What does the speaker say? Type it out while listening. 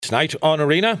Tonight on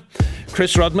Arena,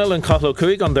 Chris Rodmell and Cathal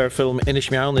Cuig on their film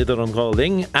Meáin idir an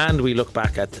Gáling, and we look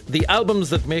back at the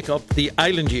albums that make up the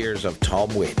island years of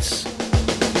Tom Waits.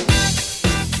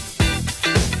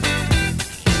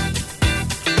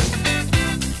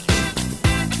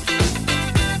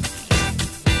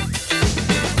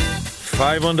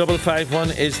 Five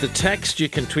 51551 is the text. You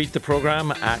can tweet the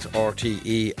programme at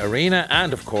RTE Arena,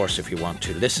 and of course if you want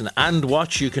to listen and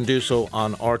watch, you can do so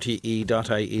on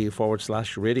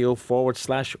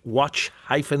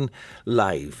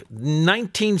rte.ie/radio/watch-live.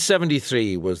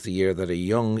 1973 was the year that a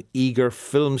young, eager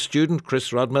film student, Chris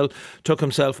Rodmell, took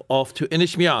himself off to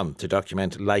Meáin to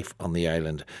document life on the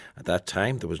island. At that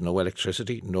time there was no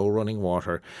electricity, no running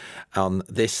water on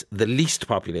this, the least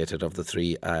populated of the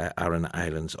three Aran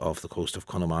islands off the coast of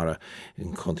Connemara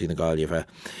in County na Gaillimhe.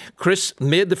 Chris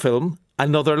made the film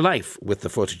Another Life with the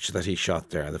footage that he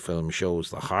shot there. The film shows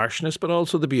the harshness but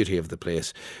also the beauty of the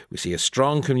place. We see a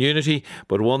strong community,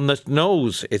 but one that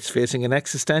knows it's facing an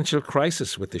existential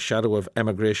crisis with the shadow of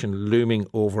emigration looming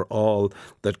over all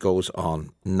that goes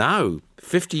on. Now,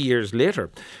 50 years later,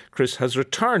 Chris has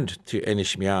returned to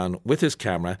Meáin with his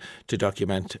camera to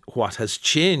document what has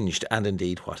changed and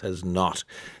indeed what has not.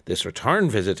 This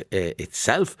return visit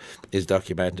itself is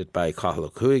documented by Cathal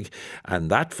Cuig,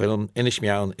 and that film,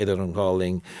 Meáin idir an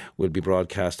Gáling, will be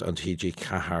broadcast on TG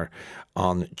Cahar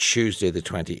on Tuesday the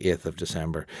 28th of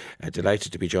December.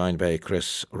 Delighted to be joined by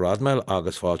Chris Rodmell,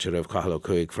 agus fáilte of Cathal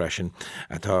Cuig freisin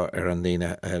atá an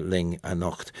líne ling a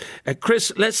nocht.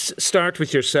 Chris, let's start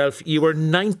with yourself. You were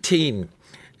 19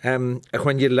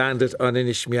 when you landed on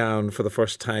Meáin for the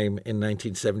first time in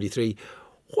 1973.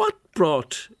 What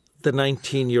brought the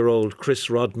 19-year-old Chris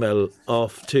Rodmell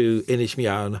off to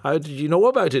Meáin? How did you know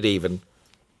about it even?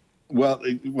 Well,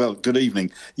 good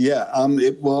evening. Yeah,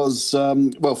 it was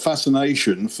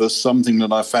fascination for something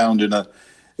that I found in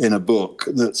a book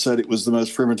that said it was the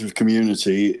most primitive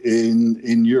community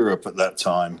in Europe at that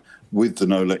time, with the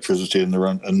no electricity and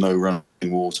no running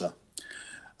water,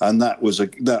 and that was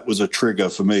a trigger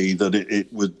for me that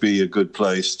it would be a good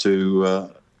place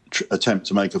to attempt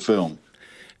to make a film.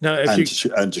 Now,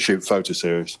 and to shoot photo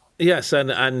series. Yes,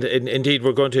 and indeed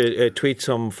we're going to tweet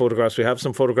some photographs. We have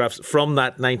some photographs from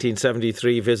that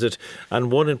 1973 visit,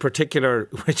 and one in particular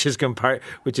which is compared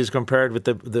with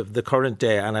the current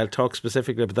day, and I'll talk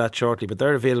specifically about that shortly, but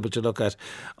they're available to look at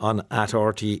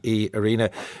RTE Arena.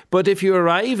 But if you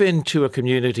arrive into a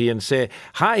community and say,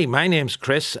 "Hi, my name's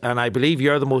Chris and I believe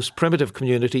you're the most primitive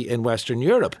community in Western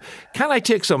Europe, can I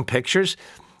take some pictures?"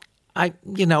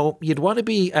 You'd want to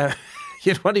be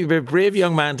You'd want to be a brave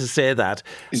young man to say that,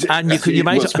 and you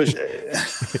might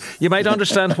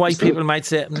understand why people might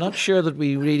say, "I'm not sure that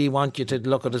we really want you to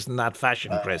look at us in that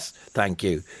fashion, Chris. Thank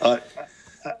you."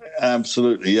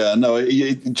 Absolutely, yeah. No,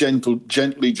 gently.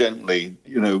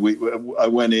 I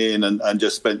went in and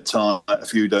just spent time, a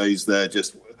few days there,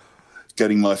 just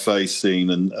getting my face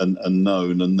seen and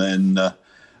known, and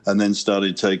then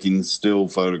started taking still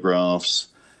photographs.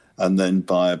 And then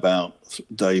by about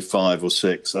day 5 or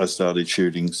 6, I started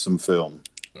shooting some film,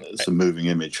 some moving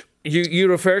image. You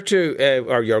refer to,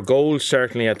 or your goal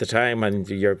certainly at the time, and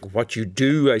what you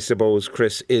do, I suppose,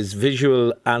 Chris, is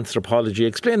visual anthropology.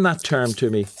 Explain that term to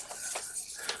me.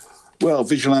 Well,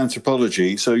 visual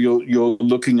anthropology. So you're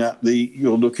looking at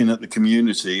the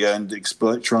community and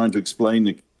trying to explain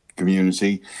the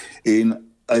community in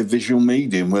a visual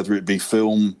medium, whether it be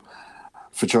film,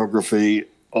 photography,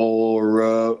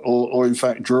 or in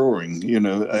fact drawing.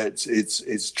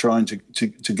 It's trying to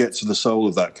get to the soul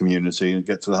of that community and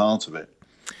get to the heart of it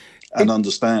and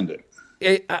understand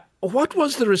it. What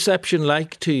was the reception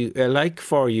like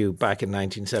for you back in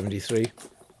 1973?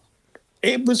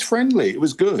 It was friendly. It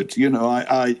was good.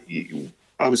 I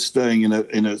was staying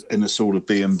in a sort of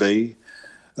B&B.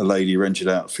 A lady rented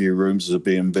out a few rooms as a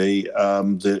B&B.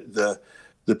 The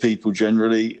people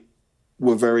generally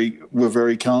were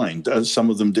very kind. Some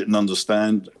of them didn't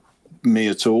understand me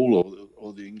at all,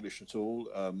 or the English at all.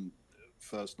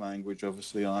 First language,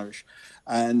 obviously Irish,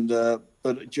 and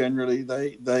but generally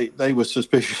they were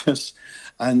suspicious,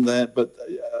 but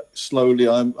slowly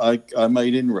I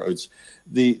made inroads.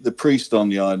 The priest on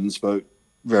the island spoke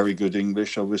very good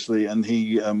English, obviously, and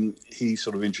he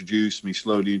sort of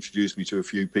slowly introduced me to a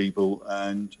few people,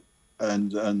 and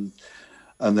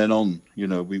then on.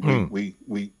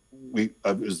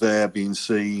 I was there being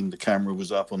seen. The camera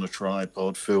was up on a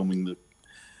tripod, filming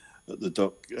at the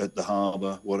dock, at the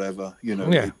harbour, whatever.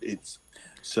 Yeah.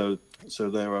 So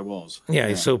there I was.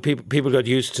 Yeah, so people got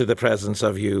used to the presence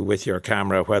of you with your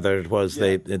camera, whether it was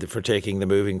they for taking the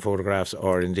moving photographs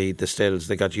or indeed the stills.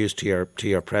 They got used to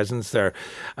your presence there.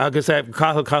 Agus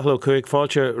Cathal Cuig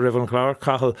fáilte Rivan Clark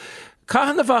Cathal.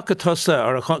 Cahan na bhaca tusa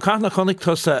or cahan na chonig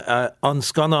tusa an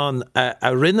scanán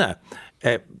a rinne.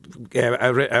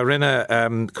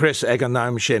 Chris ag an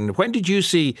náim sin. When did you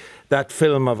see that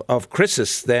film of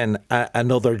Chris's then,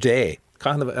 Another Day?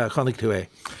 Chonig tú é?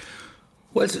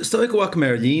 Well, stoig go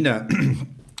Meáin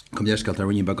Kom jeisgal ar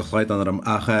rinne bag go chláid anm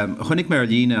ach chunig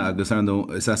Meáin agus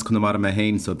is as chunamara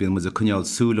Meáin so bíon mu a cunneáil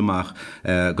súlamach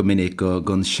go minic go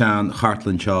gun sean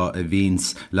Hartlandseo a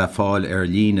víns le fáil ar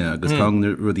líne agus gang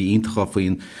rudí intacha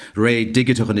faoin ré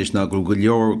digitachan is na go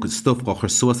leor go stuff go chur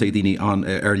suasa daoine on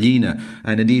ar líne.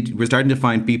 And indeed we're starting to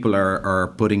find people are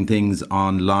putting things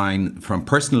online from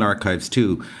personal archives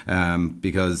too,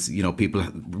 because people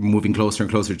moving closer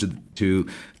and closer to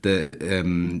the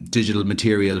digital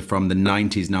material from the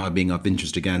 90s now being of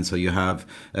interest again. So you have,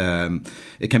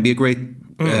 it can be a great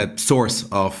source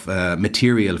of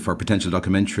material for potential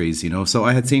documentaries, So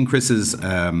I had seen Chris's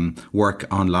work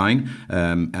online,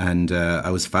 and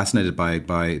I was fascinated by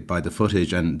the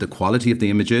footage and the quality of the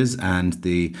images and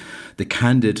the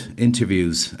candid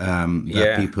interviews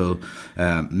that people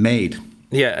made.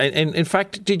 Yeah, and in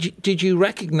fact, did you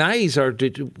recognise, or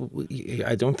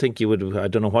I don't think you would have, I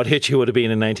don't know what age you would have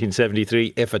been in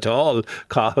 1973, if at all,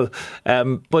 Cathal,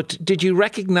 but did you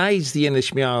recognise the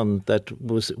Meáin that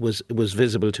was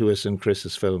visible to us in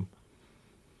Chris's film?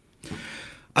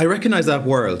 I recognise that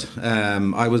world.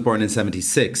 I was born in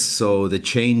 76, so the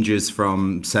changes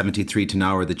from 73 to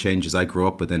now are the changes I grew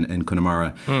up with in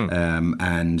Connemara,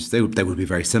 and they would be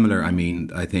very similar. I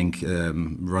mean, I think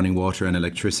running water and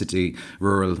electricity,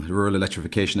 rural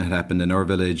electrification had happened in our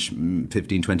village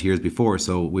 15, 20 years before,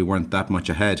 so we weren't that much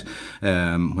ahead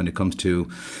when it comes to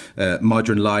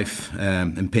modern life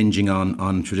impinging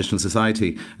on traditional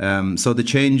society. So the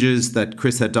changes that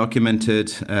Chris had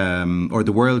documented, or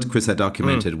the world Chris had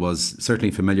documented, was certainly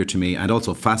familiar to me and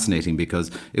also fascinating because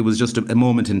it was just a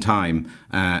moment in time,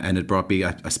 and it brought me,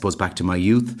 I suppose, back to my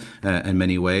youth in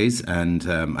many ways. And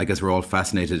I guess we're all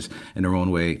fascinated in our own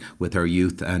way with our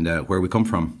youth and where we come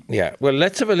from. Yeah, well,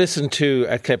 let's have a listen to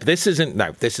a clip. This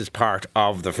is part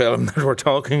of the film that we're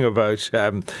talking about,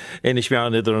 Meáin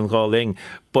Idir an Gáling,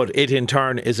 but it in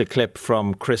turn is a clip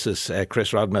from Chris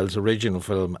Rodmell's original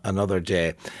film, Another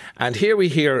Day. And here we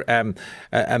hear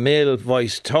a male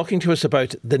voice talking to us about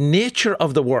the nature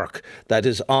of the work that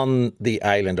is on the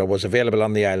island or was available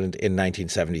on the island in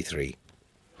 1973.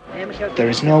 There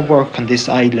is no work on this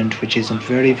island which isn't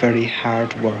very, very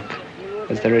hard work,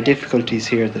 as there are difficulties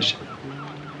here that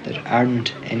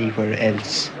aren't anywhere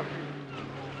else.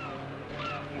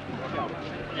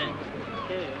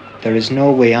 There is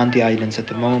no way on the islands at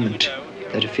the moment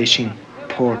that a fishing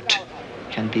port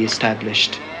can be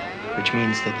established, which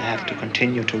means that they have to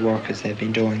continue to work as they've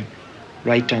been doing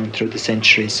right down through the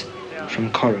centuries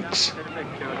from Corrix.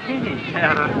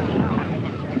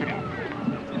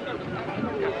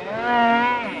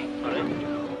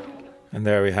 And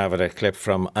there we have it, a clip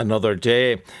from Another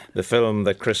Day, the film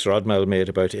that Chris Rodmell made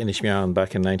about Meáin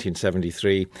back in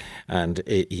 1973, and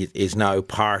it is now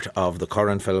part of the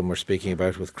current film we're speaking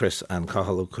about with Chris and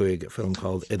Cathal Cuig, a film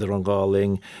called Idir an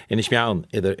Gáling, Meáin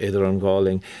Idir an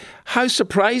Gáling. How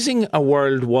surprising a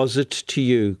world was it to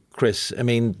you, Chris? I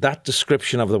mean, that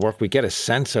description of the work, we get a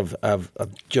sense of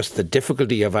just the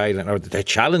difficulty of island, or the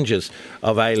challenges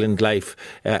of island life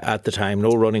at the time.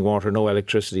 No running water, no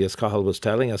electricity, as Cathal was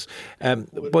telling us. How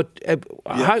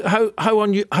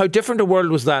different a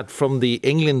world was that from the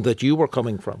England that you were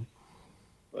coming from?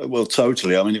 Well,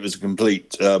 totally. I mean, it was a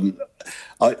complete.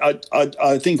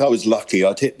 I think I was lucky.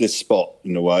 I'd hit this spot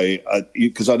in a way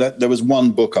because there was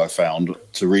one book I found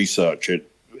to research it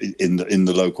in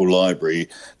the local library,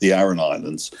 the Aran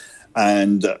Islands,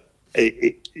 and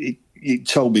it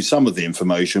told me some of the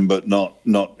information, but not.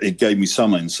 It gave me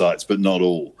some insights, but not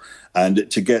all.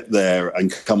 And to get there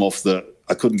and come off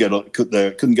I couldn't get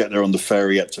there on the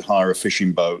ferry. Had to hire a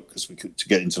fishing boat to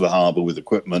get into the harbour with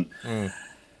equipment.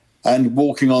 And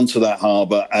walking onto that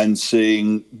harbour and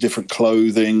seeing different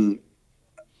clothing,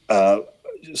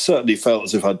 certainly felt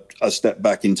as if I stepped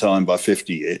back in time by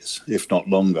 50 years, if not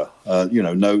longer.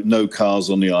 No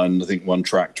cars on the island. I think one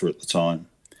tractor at the time,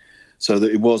 so that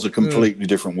it was a completely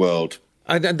different world.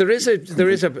 And there is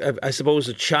I suppose,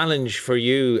 a challenge for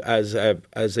you as a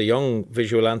young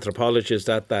visual anthropologist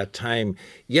at that time.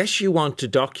 Yes, you want to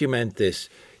document this.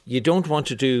 you don't want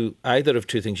to do either of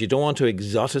two things. You don't want to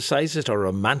exoticize it or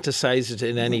romanticize it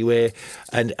in any way.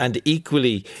 And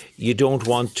equally, you don't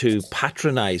want to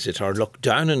patronize it or look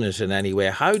down on it in any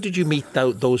way. How did you meet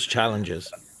those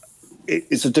challenges?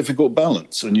 It's a difficult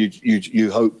balance, and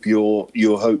you hope your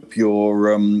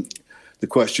the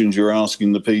questions you're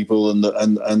asking the people and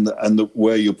the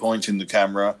where you're pointing the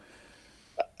camera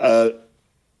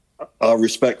are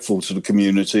respectful to the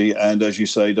community, and as you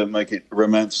say, don't make it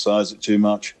romanticize it too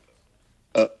much,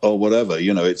 or whatever.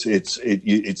 It's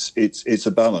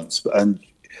a balance, and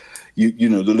you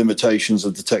know the limitations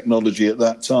of the technology at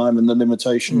that time and the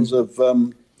limitations of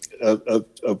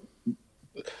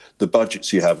the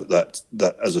budgets you have at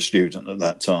that as a student at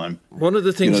that time. One of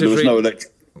the things there was no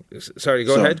electric. Sorry,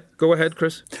 go ahead. Go ahead,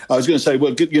 Chris. I was going to say,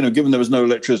 well, given there was no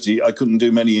electricity, I couldn't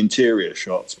do many interior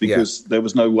shots because there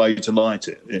was no way to light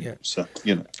it. So,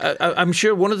 I'm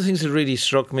sure one of the things that really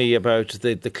struck me about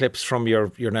the clips from your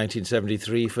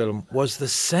 1973 film was the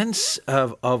sense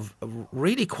of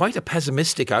really quite a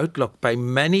pessimistic outlook by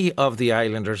many of the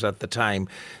islanders at the time,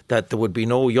 that there would be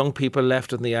no young people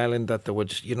left on the island, that there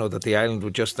would, that the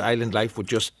island life would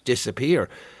just disappear.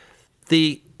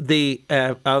 The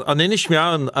an Inis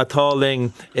Meáin atá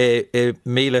ling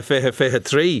míle fiche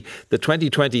 3, the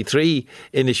 2023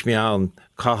 Inis Meáin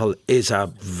Cathal is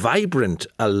a vibrant,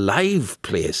 alive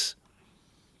place.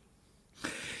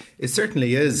 It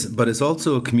certainly is, but it's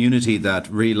also a community that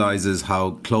realises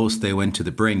how close they went to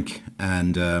the brink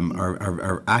and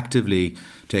are actively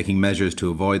taking measures to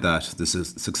avoid that. The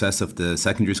success of the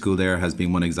secondary school there has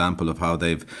been one example of how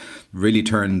they've really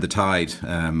turned the tide.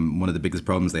 One of the biggest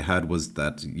problems they had was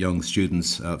that young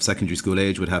students of secondary school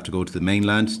age would have to go to the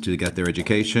mainland to get their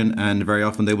education, and very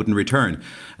often they wouldn't return.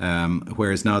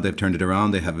 Whereas now they've turned it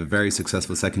around. They have a very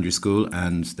successful secondary school,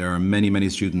 and there are many, many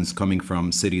students coming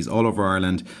from cities all over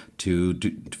Ireland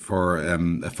for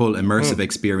a full immersive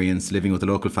experience, living with a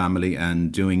local family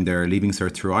and doing their Leaving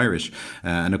Cert through Irish.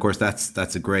 And of course,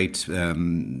 that's a great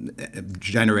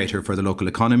generator for the local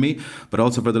economy, but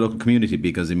also for the local community,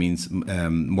 because it means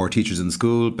more teachers in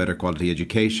school, better quality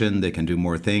education, they can do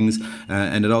more things,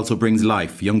 and it also brings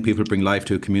life. Young people bring life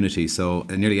to a community. So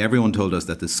nearly everyone told us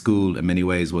that the school in many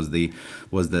ways was the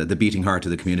beating heart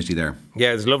of the community there. Yeah,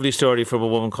 there's a lovely story from a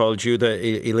woman called Judah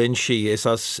Ilinshi. Is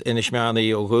us Inis Meáin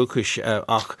O'Gukush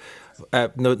ach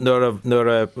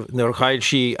nor chail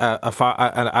she a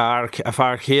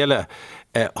far chéile.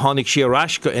 Honnig she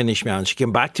Rashka Inis Meáin. She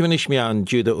came back to Inis Meáin,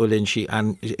 Judah Ulinshi,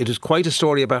 and it was quite a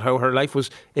story about how her life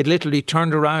it literally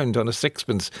turned around on a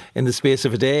sixpence in the space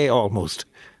of a day almost.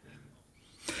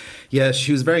 Yeah,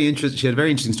 she was very interesting. She had a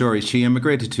very interesting story. She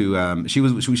immigrated to. I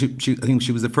think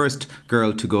she was the first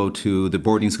girl to go to the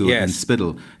boarding school in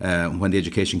Spiddal when the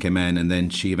education came in, and then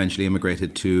she eventually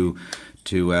immigrated to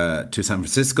San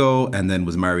Francisco, and then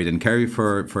was married in Kerry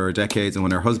for decades. And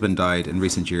when her husband died in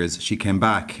recent years, she came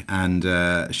back and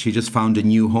she just found a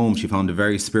new home. She found a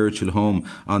very spiritual home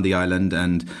on the island,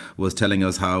 and was telling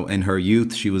us how in her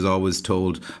youth she was always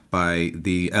told by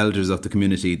the elders of the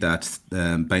community that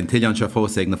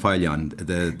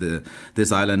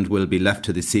this island will be left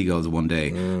to the seagulls one day.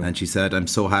 And she said, I'm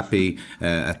so happy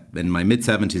in my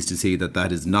mid-70s to see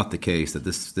that is not the case, that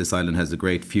this island has a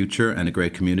great future and a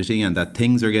great community, and that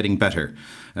things are getting better.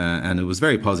 And it was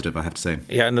very positive, I have to say.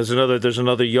 Yeah, and there's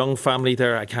another young family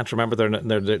there. I can't remember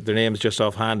their names just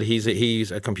offhand.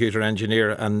 He's a computer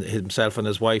engineer, and himself and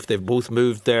his wife, they've both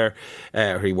moved there.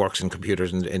 He works in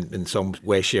computers in some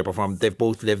way, shape or form. They've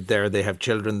both lived there. They have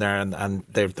children there, and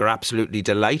they're absolutely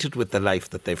delighted with the life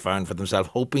that they've found for themselves,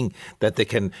 hoping that they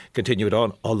can continue it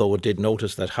on. Although it did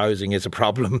notice that housing is a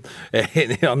problem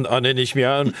on Inis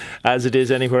Meáin, as it is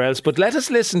anywhere else. But let us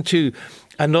listen to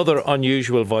another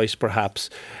unusual voice, perhaps,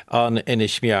 on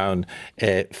Inis Meáin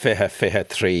fiche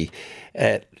 3.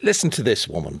 Listen to this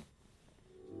woman.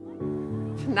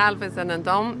 Nalvis and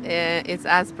Dom is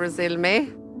as Brazil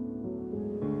me.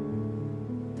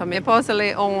 Tá mé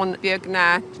possibly own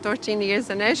biogna 13 years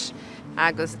in ish.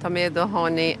 Agus tá mé do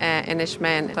honi Inis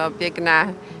Meáin tá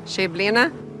biogna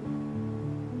sheblina.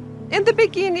 In the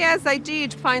beginning, yes, I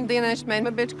did find the Inis Meáin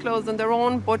a bit close on their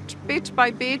own, but bit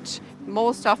by bit,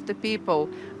 most of the people,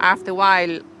 after a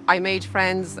while, I made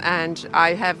friends, and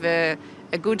I have a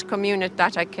good community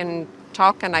that I can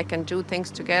talk and I can do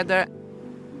things together.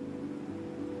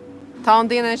 Tá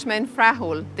the Inis Meáin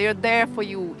frahul. They're there for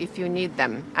you if you need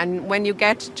them, and when you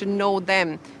get to know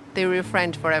them, they're your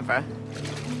friend forever.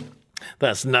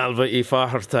 That's Nalva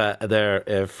Ifaharta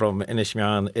there from Inis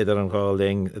Meáin Idir an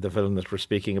Gáilding, the film that we're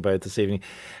speaking about this evening.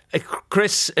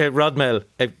 Chris Rodmell,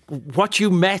 what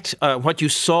you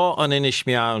saw on Inis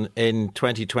Meáin in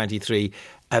 2023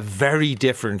 a very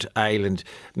different island.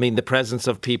 I mean, the presence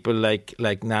of people like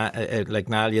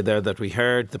Nalia there that we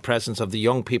heard, the presence of the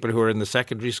young people who were in the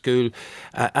secondary school,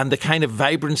 and the kind of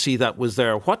vibrancy that was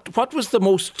there. What was the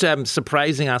most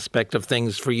surprising aspect of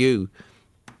things for you?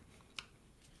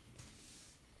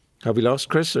 Have we lost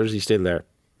Chris, or is he still there?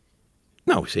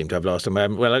 No, we seem to have lost him.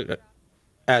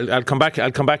 I'll come back.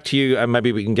 I'll come back to you, and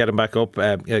maybe we can get him back up,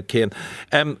 Cian.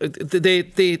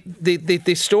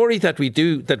 The story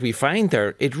that we find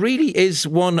there, it really is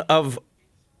one of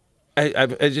a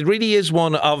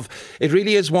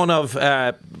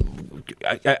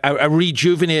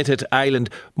rejuvenated island,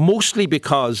 mostly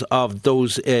because of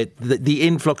those the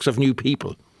influx of new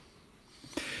people.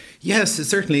 Yes, it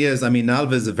certainly is. I mean,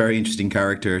 Nalva is a very interesting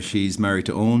character. She's married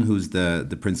to Owen, who's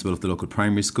the principal of the local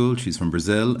primary school. She's from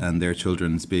Brazil, and their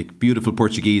children speak beautiful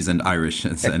Portuguese and Irish,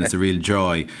 and it's a real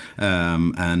joy.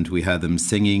 And we had them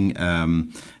singing.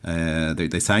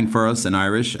 They sang for us in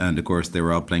Irish, and of course they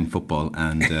were all playing football,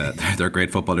 and they're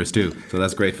great footballers too. So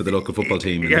that's great for the local football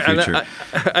team in the future.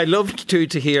 I love too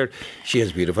to hear she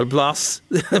has beautiful blas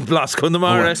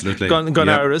Connemara,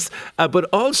 Gonaris, but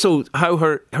also how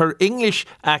her English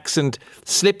accent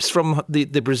slips from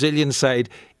the Brazilian side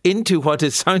into what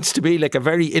it sounds to be like a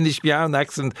very Meáin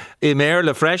accent,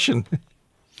 Meáin freshen.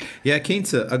 Yeah,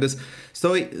 Keintse, agus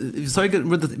stoi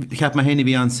rud cheap ma héna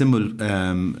bhí an simú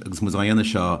agus mu aana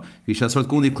seo, bhí se sort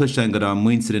gúnaí cluistein go an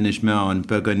muintir in Meáin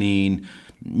beganín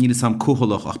níl sam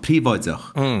cúhalach ach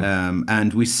príomhaideach.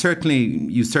 And you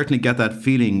certainly get that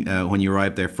feeling when you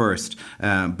arrive there first.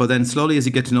 But then slowly as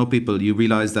you get to know people, you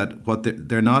realise that what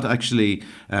they're not actually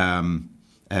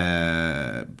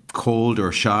cold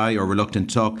or shy or reluctant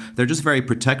to talk. They're just very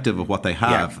protective of what they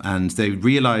have, and they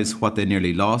realise what they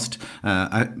nearly lost.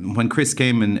 When Chris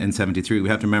came in 73, we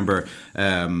have to remember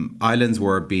islands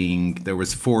there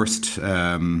was forced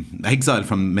exile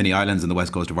from many islands on the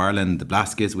west coast of Ireland, the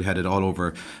Blaskis, we had it all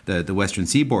over the western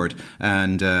seaboard,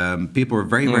 and people were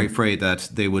very, very afraid that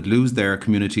they would lose their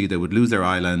community, they would lose their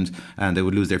island, and they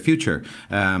would lose their future.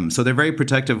 So they're very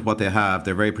protective of what they have,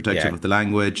 they're very protective of the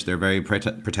language, they're very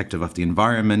protective of the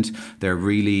environment. They're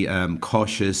really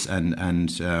cautious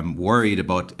and worried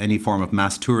about any form of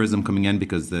mass tourism coming in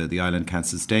because the island can't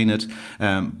sustain it.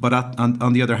 But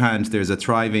on the other hand, there's a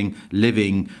thriving,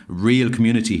 living, real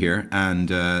community here,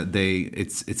 and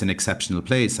it's an exceptional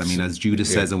place. I mean, as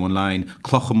Judas says in one line,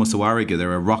 Clocha Musawariga,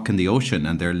 they're a rock in the ocean,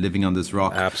 and they're living on this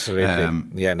rock.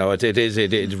 Absolutely.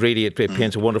 It really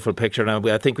paints a wonderful picture. Now,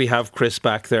 I think we have Chris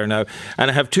back there now, and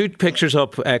I have two pictures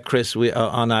up, Chris,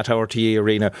 on at RTE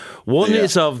Arena. One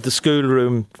is of the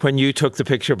schoolroom when you took the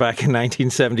picture back in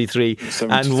 1973,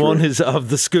 and one is of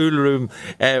the schoolroom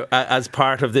as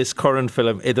part of this current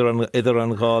film, Idir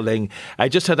an Gáling. I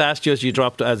just had asked you as you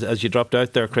dropped out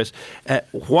there, Chris,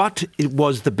 what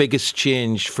was the biggest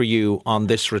change for you on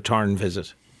this return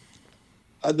visit?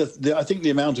 I think the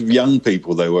amount of young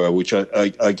people there were, which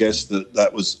I guess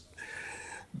that was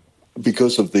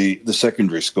because of the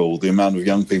secondary school, the amount of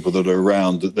young people that are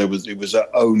around, that it was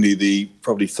only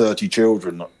probably 30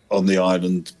 children on the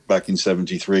island back in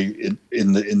 73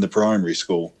 in the primary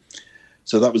school.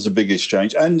 So that was the biggest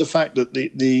change, and the fact that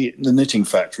the knitting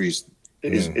factories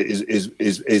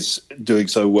is doing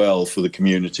so well for the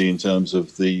community in terms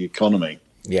of the economy.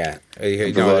 Yeah,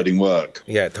 providing work.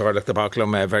 Yeah, Thorlach the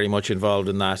Backlum very much involved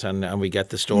in that, and we get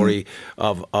the story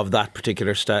of that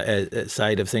particular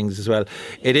side of things as well.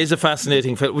 It is a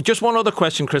fascinating film. Just one other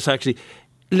question, Chris, actually.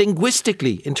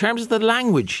 Linguistically, in terms of the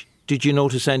language, did you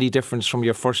notice any difference from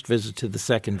your first visit to the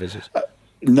second visit?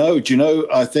 No, do you know,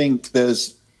 I think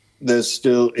there's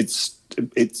still, it's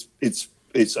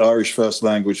Irish first,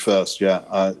 language first. Yeah,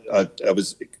 I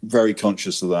was very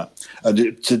conscious of that,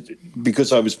 and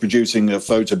because I was producing a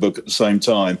photo book at the same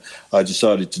time, I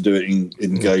decided to do it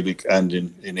in Gaelic and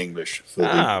in English for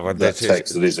the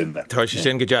text that is in there.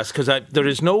 Because there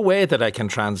is no way that I can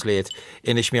translate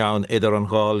Meáin Idir an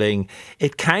Gáling.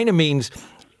 It kind of means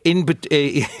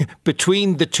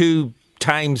between the two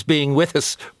times being with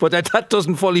us, but that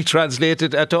doesn't fully translate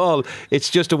it at all. It's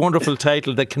just a wonderful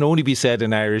title that can only be said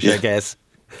in Irish, I guess.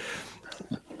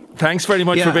 Thanks very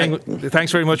much for being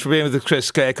with us, Chris.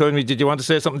 Coney, did you want to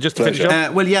say something just to finish up? I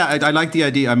like the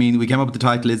idea. I mean, we came up with the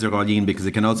title Idir Gáilín because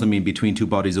it can also mean between two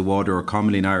bodies of water, or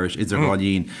commonly in Irish, Idir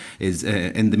Gáilín is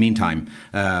in the meantime.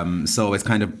 So it's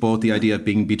kind of both the idea of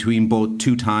being between both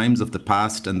two times of the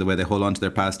past and the way they hold on to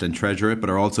their past and treasure it, but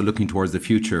are also looking towards the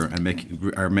future and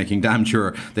making damn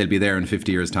sure they'll be there in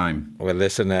 50 years' time. Well,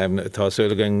 listen, Tá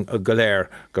Galéir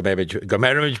go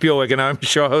méid bio ag an am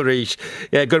seo ríis.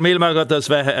 Gur míle mar got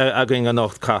agin an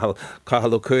nocht Cathal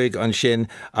ó Cuig an sin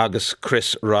agus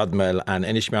Chris Rodmell and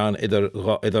Inishmeáin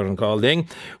idir an Gáilding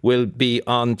will be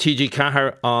on TG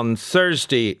Cahir on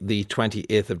Thursday the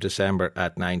 28th of December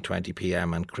at 9:20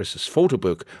 p.m. and Chris's photo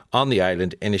book on the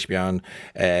island Inishmeáin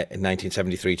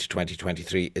 1973 to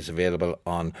 2023 is available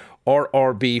on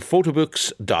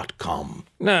rrbphotobooks.com.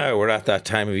 Now we're at that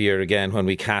time of year again when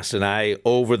we cast an eye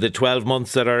over the 12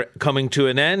 months that are coming to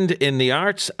an end in the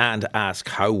arts and ask,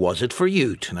 how was it for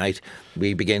you? Tonight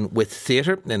we begin with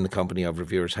theatre in the company of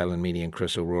reviewers Helen Meáin and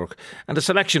Chris O'Rourke, and a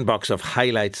selection box of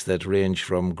highlights that range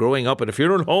from growing up at a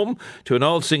funeral home to an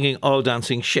all-singing,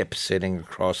 all-dancing ship sailing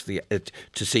across to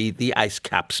see the ice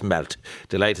caps melt.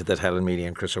 Delighted that Helen Meáin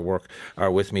and Chris O'Rourke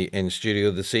are with me in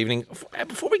studio this evening.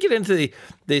 Before we get into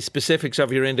the specifics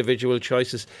of your individual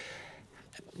choices,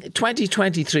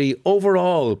 2023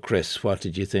 overall, Chris, what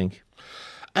did you think?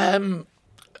 I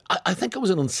think it was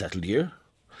an unsettled year.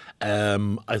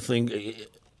 I think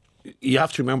you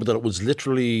have to remember that it was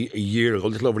literally a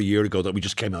little over a year ago that we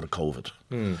just came out of COVID.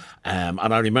 And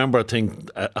I remember, I think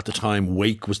at the time,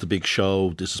 Wake was the big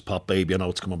show. This is Pop Baby. I know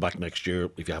it's coming back next year.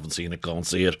 If you haven't seen it, go and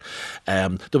see it.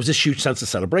 There was this huge sense of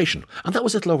celebration. And that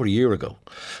was a little over a year ago.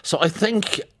 So I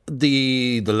think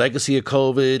the legacy of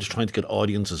COVID, trying to get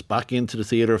audiences back into the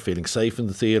theatre, feeling safe in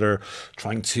the theatre,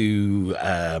 trying to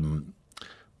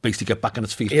basically get back on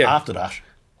its feet after that,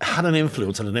 had an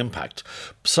influence and an impact.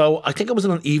 So I think it was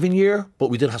an uneven year, but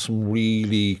we did have some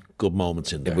really good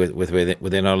moments in there.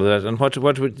 Within all of that. And what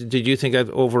did you think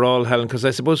overall, Helen? Because I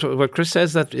suppose what Chris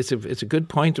says, that it's a good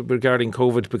point regarding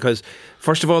COVID, because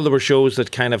first of all, there were shows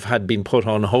that kind of had been put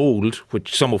on hold,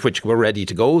 some of which were ready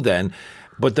to go then.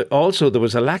 But also there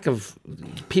was a lack of,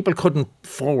 people couldn't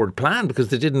forward plan because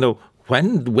they didn't know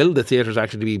when will the theatres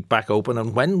actually be back open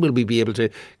and when will we be able to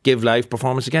give live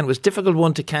performance again. It was a difficult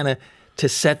one to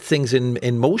set things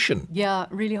in motion. Yeah,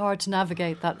 really hard to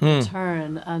navigate that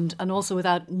return, and also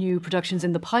without new productions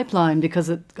in the pipeline because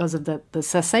of the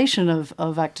cessation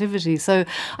of activity. So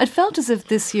I felt as if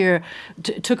this year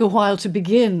took a while to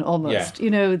begin almost,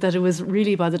 that it was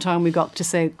really by the time we got to,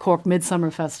 say, Cork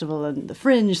Midsummer Festival and the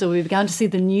Fringe, so we began to see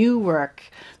the new work,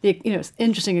 the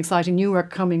interesting, exciting new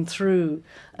work coming through.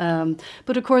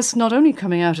 But of course, not only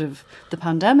coming out of the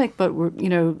pandemic, but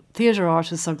theatre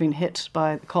artists have been hit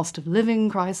by the cost of living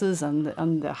crisis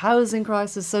and the housing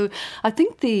crisis. So I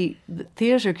think the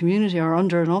theatre community are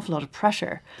under an awful lot of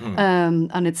pressure,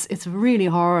 and it's really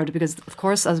hard because, of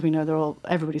course, as we know,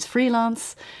 everybody's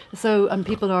freelance. So and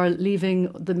people are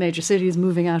leaving the major cities,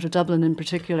 moving out of Dublin in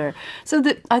particular. So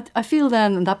I feel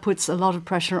then, and that puts a lot of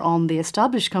pressure on the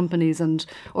established companies and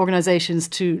organisations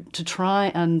to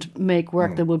try and make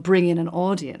work that will bring in an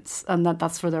audience, and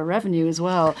that's for their revenue as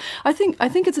well. I think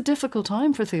it's a difficult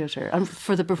time for theatre and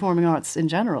for the performing arts in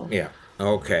general. Yeah.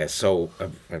 Okay, so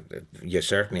you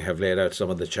certainly have laid out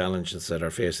some of the challenges that are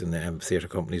facing the theatre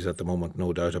companies at the moment,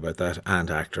 no doubt about that,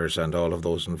 and actors and all of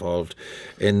those involved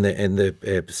in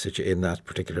that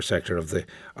particular sector of the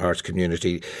arts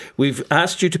community. We've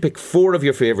asked you to pick 4 of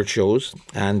your favourite shows,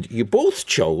 and you both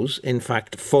chose, in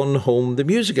fact, Fun Home the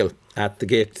Musical at the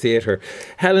Gate Theatre.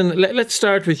 Helen, let's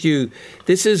start with you.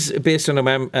 This is based on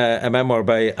a memoir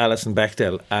by Alison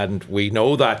Bechdel, and we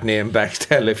know that name,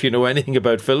 Bechdel. If you know anything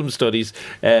about film studies,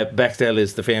 Bechdel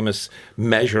is the famous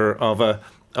measure of a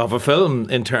film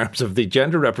in terms of the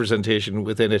gender representation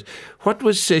within it. What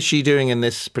was she doing in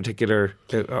this particular,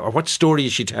 or what story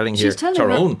is she telling here?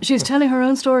 She's telling her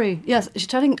own story. Yes, she's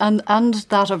telling and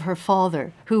that of her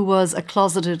father, who was a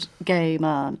closeted gay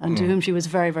man and to whom she was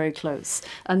very, very close.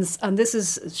 And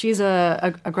she's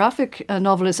a graphic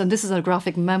novelist, and this is a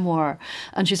graphic memoir.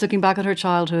 And she's looking back at her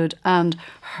childhood and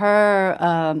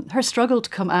her struggle to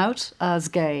come out as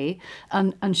gay,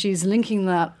 and she's linking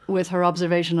that with her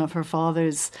observation of her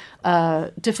father's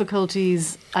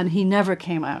difficulties, and he never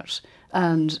came out,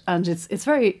 and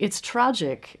it's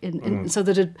tragic so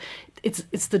that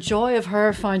it's the joy of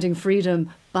her finding freedom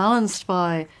balanced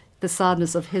by the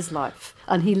sadness of his life,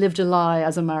 and he lived a lie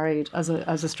as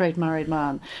a straight married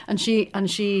man, and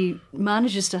she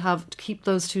manages to keep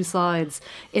those two sides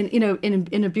in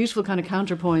a beautiful kind of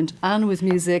counterpoint, and with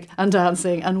music and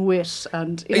dancing and wit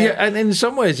and and in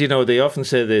some ways, they often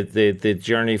say that the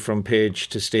journey from page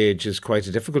to stage is quite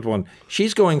a difficult one.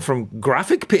 She's going from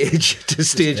graphic page to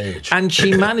stage. And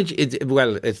she managed it.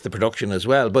 Well, it's the production as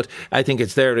well, but I think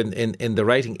it's there in the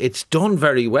writing. It's done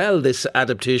very well, this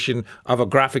adaptation of a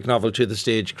graphic novel to the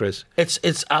stage, Chris?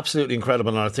 It's absolutely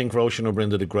incredible, and I think Roisin O'Brien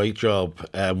did a great job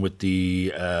with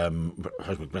the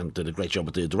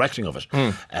directing of it,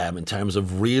 in terms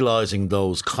of realising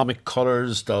those comic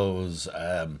colours, those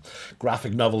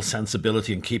graphic novel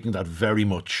sensibility, and keeping that very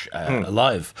much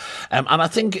alive. And I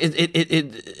think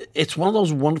it's one of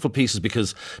those wonderful pieces,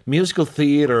 because musical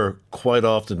theatre quite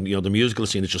often, the musical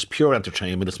scene is just pure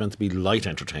entertainment. It's meant to be light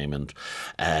entertainment,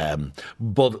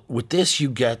 but with this you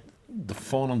get the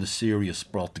fun and the serious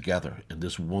brought together in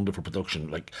this wonderful production.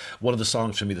 Like, one of the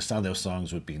songs for me, the standout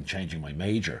songs, would be in Changing My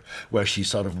Major, where she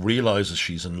sort of realises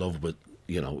she's in love with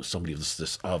somebody of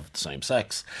the same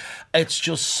sex. It's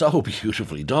just so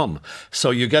beautifully done. So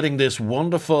you're getting this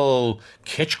wonderful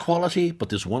kitsch quality, but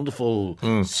this wonderful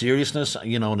seriousness,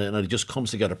 and it just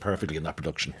comes together perfectly in that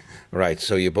production. Right.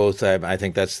 So you both, I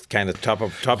think that's kind of top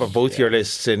of both your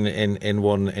lists in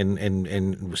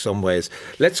some ways.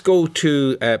 Let's go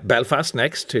to Belfast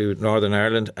next, to Northern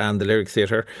Ireland and the Lyric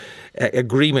Theatre.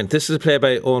 Agreement. This is a play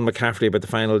by Owen McCaffrey about the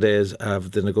final days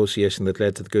of the negotiation that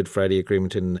led to the Good Friday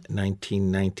Agreement in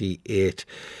 1998.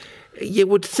 You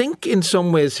would think in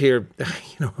some ways here,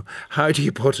 how do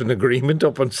you put an agreement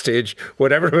up on stage?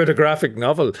 Whatever about a graphic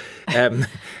novel. An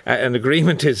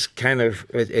agreement is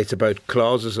it's about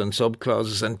clauses and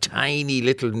sub-clauses and tiny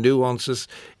little nuances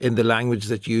in the language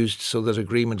that's used so that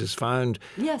agreement is found.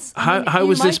 Yes. How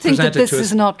was this presented to us? You might think that this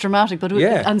is not dramatic, but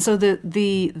and so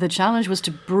the challenge was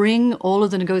to bring all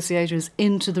of the negotiators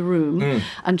into the room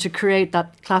and to create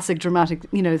that classic dramatic,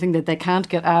 thing that they can't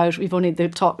get out. We've only the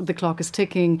clock is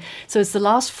ticking. So it's the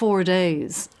last 4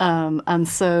 days, and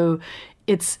so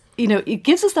it's it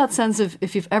gives us that sense of,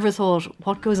 if you've ever thought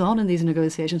what goes on in these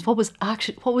negotiations, what was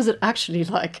it actually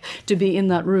like to be in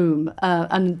that room,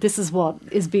 and this is what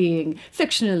is being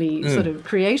fictionally sort of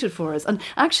created for us. And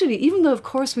actually, even though of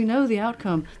course we know the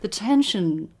outcome, the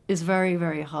tension is very,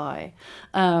 very high,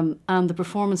 and the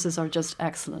performances are just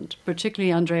excellent,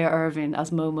 particularly Andrea Irvine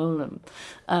as Mo Molam,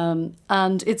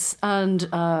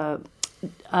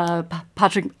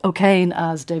 Patrick O'Kane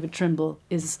as David Trimble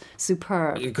is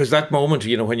superb. Because that moment,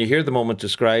 when you hear the moment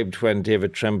described when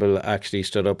David Trimble actually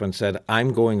stood up and said,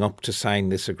 "I'm going up to sign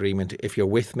this agreement. If you're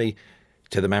with me,"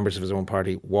 to the members of his own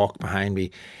party, "walk behind me.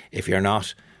 If you're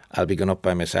not, I'll be going up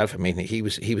by myself." I mean,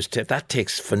 that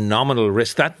takes phenomenal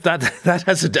risk. That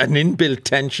has an inbuilt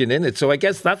tension in it. So I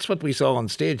guess that's what we saw on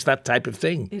stage, that type of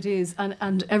thing. It is,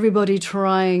 and everybody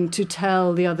trying to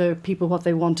tell the other people what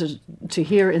they wanted to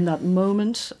hear in that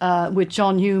moment, with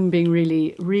John Hume being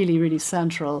really, really, really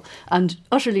central and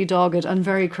utterly dogged and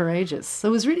very courageous. So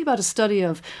it was really about a study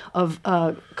of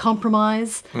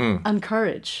compromise and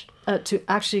courage. To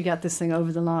actually get this thing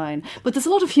over the line. But there's a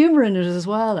lot of humour in it as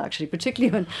well, actually,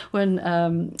 particularly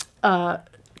when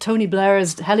Tony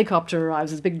Blair's helicopter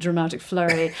arrives, this big dramatic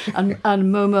flurry, and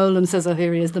Mo Molam says, "Oh,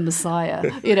 here he is, the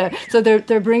Messiah." So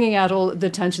they're bringing out all the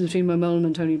tension between Mo Molam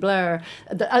and Tony Blair,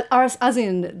 as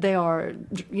in they are,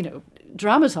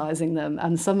 dramatising them,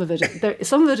 and some of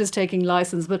it is taking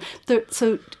license. But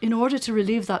so in order to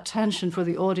relieve that tension for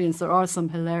the audience, there are some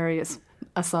hilarious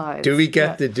aside. Do we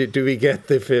get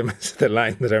the famous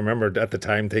line that I remembered at the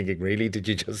time thinking, really, did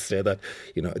you just say that?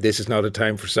 This is not a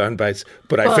time for sound bites,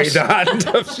 but I feel the hand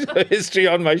of history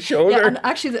on my shoulder. Yeah, and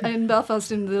actually in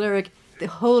Belfast, in the lyric, the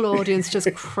whole audience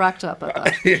just cracked up at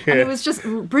that. Yeah. And it was just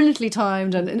brilliantly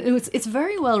timed, and it's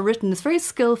very well written. It's very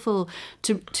skillful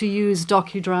to use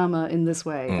docudrama in this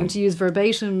way and to use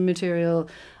verbatim material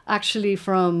actually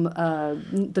from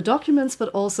the documents, but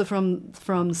also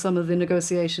from some of the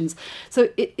negotiations. So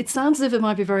it sounds as if it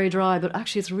might be very dry, but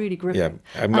actually it's really gripping.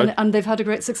 Yeah, and they've had a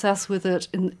great success with it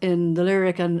in the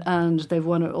lyric, and they've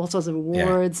won all sorts of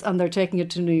awards, and they're taking it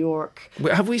to New York.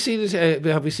 Have we seen it?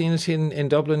 Have we seen it in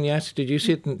Dublin yet? Did you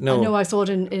see it? No. No, I saw it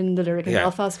in the lyric in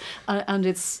Belfast, and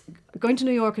it's going to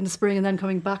New York in the spring and then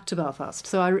coming back to Belfast.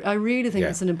 So I really think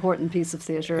it's an important piece of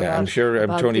theatre. Yeah, I'm sure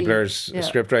Tony Blair's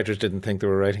scriptwriters didn't think they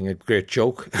were writing a great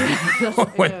joke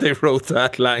when they wrote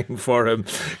that line for him.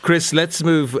 Chris, let's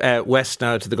move west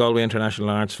now to the Galway International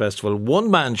Arts Festival.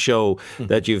 One-man show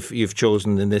that you've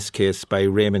chosen in this case by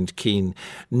Raymond Keane.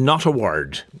 Not a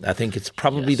word. I think it's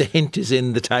probably the hint is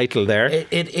in the title there.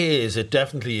 It is. It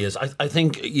definitely is. I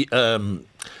think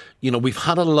we've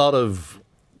had a lot of.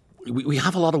 We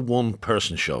have a lot of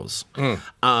one-person shows,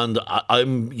 and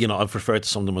I've referred to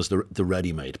some of them as the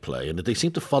ready-made play, and they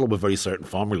seem to follow a very certain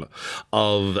formula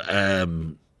of,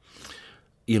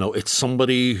 it's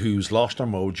somebody who's lost their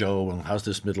mojo and has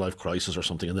this midlife crisis or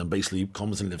something, and then basically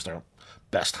comes and lives their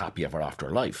best happy ever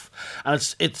after life.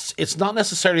 And it's not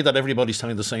necessarily that everybody's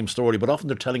telling the same story, but often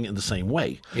they're telling it in the same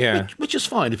way, which is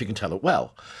fine if you can tell it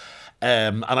well.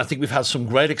 And I think we've had some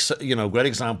great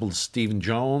examples. Stephen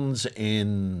Jones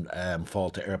in Fall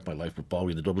to Earth, My Life with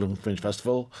Bowie in the Dublin Fringe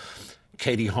Festival.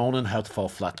 Katie Honan, How to Fall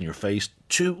Flat on Your Face.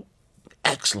 2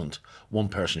 excellent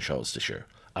one-person shows this year.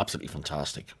 Absolutely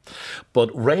fantastic. But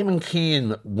Raymond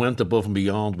Keane went above and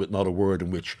beyond with Not a Word,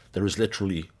 in which there is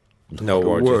literally no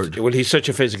word. Well, he's such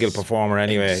a physical performer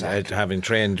anyway, Exactly. having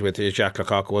trained with Jacques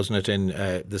Lecoq, wasn't it, in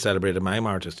the celebrated mime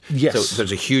artist? Yes. So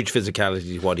there's a huge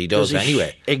physicality to what he does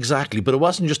anyway. Exactly. But it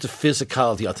wasn't just the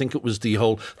physicality. I think it was the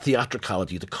whole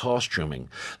theatricality, the costuming.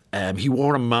 He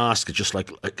wore a mask just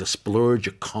like a splurge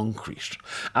of concrete.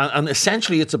 And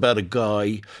essentially it's about a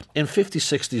guy in 50s,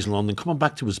 60s London coming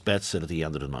back to his bedsit at the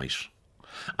end of the night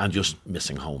and just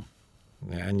missing home.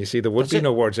 Yeah, and you see, there would be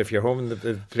no words if you're home in the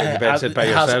bed sit by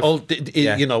yourself.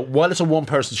 You know, while it's a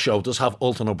one-person show, it does have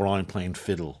Ultan O'Brien playing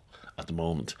fiddle at the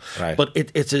moment. Right. But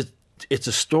it's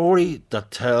a story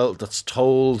that's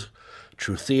told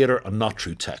through theatre and not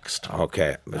through text.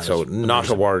 Okay, so not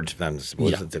a word. Then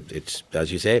it's,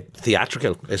 as you say,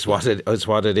 theatrical is what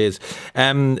it is.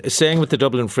 Staying with the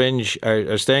Dublin Fringe,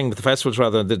 or staying with the festivals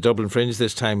rather, the Dublin Fringe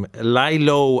this time. Lie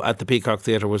Low at the Peacock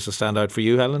Theatre was the standout for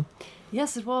you, Helen?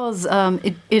 Yes, it was.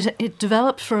 It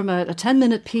developed from a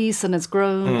 10-minute piece, and it's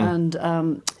grown,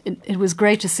 and it was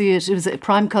great to see it. It was a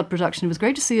prime cut production. It was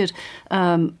great to see it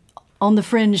on the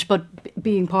Fringe, but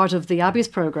being part of the Abbey's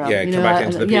programme. Yeah, come back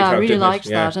into the Peacock. Yeah, I really liked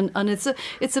Yeah. that. And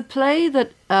it's a play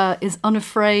that is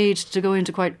unafraid to go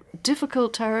into quite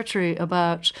difficult territory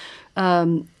about a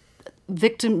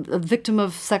victim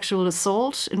of sexual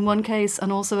assault in one case,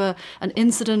 and also an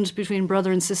incident between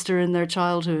brother and sister in their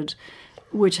childhood,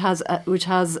 which has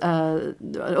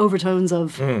overtones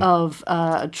of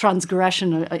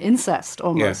transgression, incest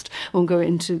almost. Yeah. Won't go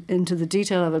into the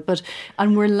detail of it,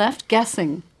 and we're left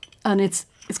guessing, and it's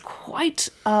quite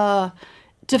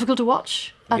difficult to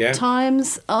watch at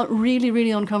times. Really,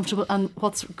 really uncomfortable. And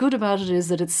what's good about it is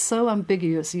that it's so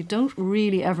ambiguous. You don't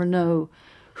really ever know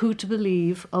who to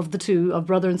believe of the two, of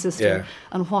brother and sister,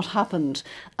 and what happened.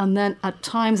 And then at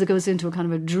times it goes into a kind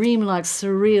of a dreamlike,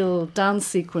 surreal dance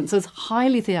sequence. So it's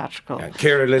highly theatrical.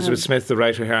 Ciara Elizabeth Smith, the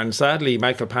writer here, and sadly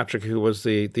Michael Patrick, who was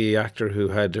the actor who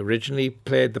had originally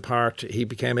played the part, he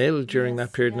became ill during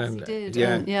that period. Yes, and he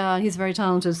did. Yeah, he's very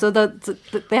talented. So that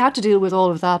they had to deal with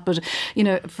all of that. But you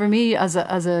know, for me, as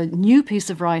a new piece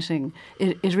of writing,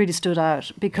 it really stood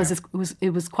out because it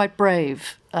was quite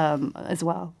brave as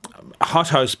well. Hot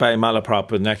House by Malaprop,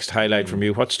 the next highlight from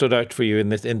you. What stood out for you in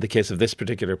the case of this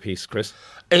particular piece, Chris?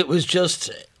 It was just,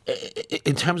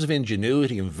 in terms of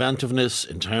ingenuity, inventiveness,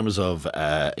 in terms of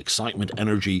excitement,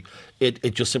 energy,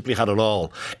 it just simply had it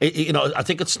all. I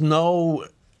think it's no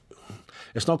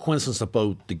coincidence that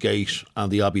both The Gate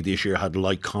and the Abbey this year had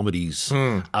light comedies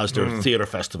as their theatre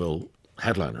festival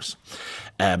headliners.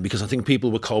 Because I think people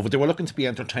with COVID, they were looking to be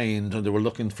entertained and they were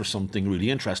looking for something really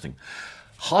interesting.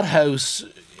 Hot House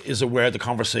is aware the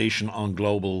conversation on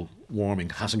global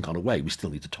warming hasn't gone away. We still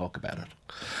need to talk about it.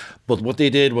 But what they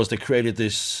did was they created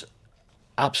this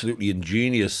absolutely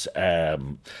ingenious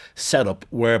setup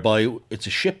whereby it's a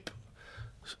ship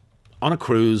on a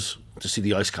cruise to see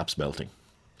the ice caps melting.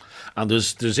 And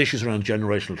there's issues around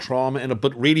generational trauma in it,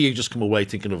 but really you just come away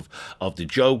thinking of the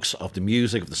jokes, of the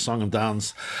music, of the song and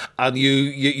dance, and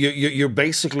you're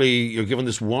given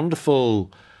this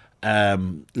wonderful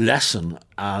lesson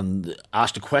and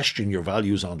asked to question your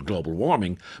values on global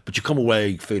warming, but you come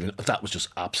away feeling that was just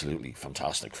absolutely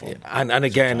fantastic fun. And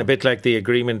again, a bit like the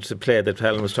agreement play that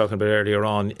Helen was talking about earlier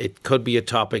on, it could be a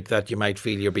topic that you might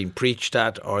feel you're being preached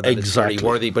at, or that it's very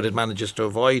worthy, but it manages to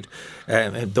avoid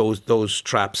those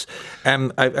traps.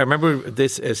 I remember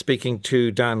this speaking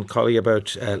to Dan Colley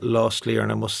about Lost Lear,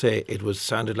 and I must say it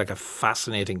sounded like a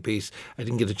fascinating piece. I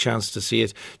didn't get a chance to see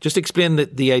it. Just explain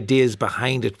the ideas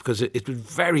behind it, because it was a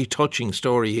very touching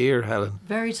story here, Helen.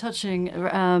 Very touching,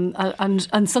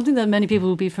 and something that many people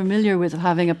will be familiar with,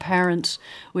 having a parent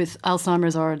with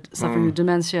Alzheimer's or suffering with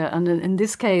dementia. And in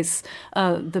this case,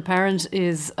 the parent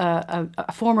is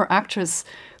a former actress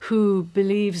who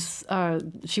believes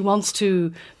she wants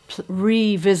to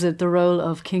revisit the role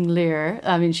of King Lear.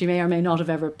 I mean, she may or may not have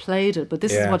ever played it, but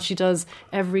this is what she does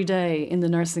every day in the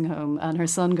nursing home. And her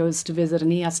son goes to visit,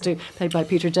 and he has to, played by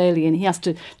Peter Daly, and he has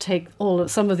to take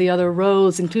some of the other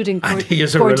roles, including and he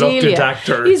is a Cordelia. Reluctant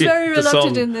actor. He's very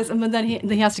reluctant in this, and then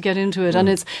he has to get into it.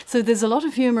 And so there's a lot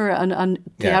of humour and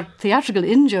theatrical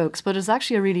in-jokes, but it's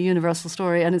actually a really universal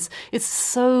story, and it's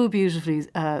so beautifully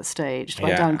staged by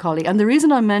Dan Colley. And the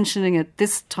reason I'm mentioning it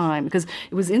this time, because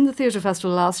it was in the Theatre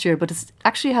Festival last year, but it's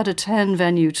actually had a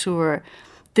 10-venue tour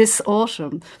this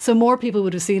autumn. So more people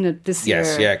would have seen it this year.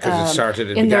 Yes, yeah, because it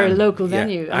started in their local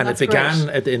venue. And it began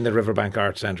in the Riverbank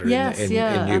Arts Centre in Newbridge.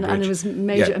 And it was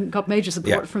got major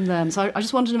support from them. So I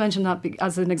just wanted to mention that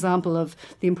as an example of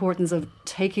the importance of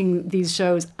taking these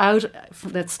shows out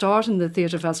that start in the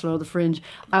Theatre Festival or the Fringe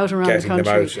out around the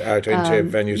country. Getting them out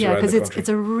into venues around the country. Because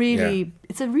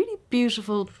it's a really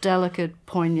beautiful, delicate,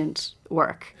 poignant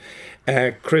work.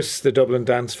 Chris, the Dublin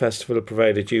Dance Festival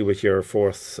provided you with your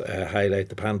fourth highlight,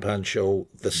 the Pan Pan show,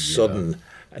 The Sudden.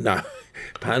 Now,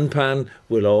 Pan Pan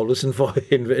will always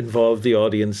involve the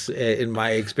audience, in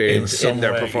my experience, in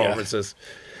their performances.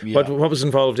 Yeah. What was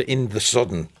involved in The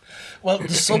Sudden? Well,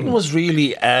 The Sudden was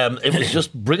really, it was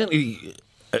just brilliantly...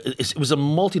 It was a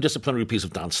multidisciplinary piece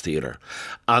of dance theatre,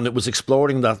 and it was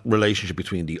exploring that relationship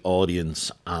between the audience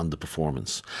and the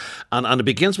performance. And it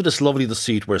begins with this lovely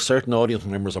deceit where certain audience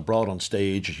members are brought on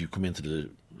stage as you come into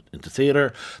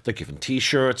theatre. They're given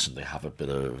T-shirts and they have a bit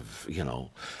of,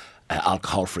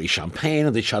 alcohol-free champagne,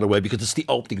 and they chat away because it's the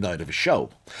opening night of a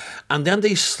show. And then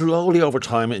they slowly, over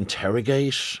time,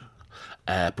 interrogate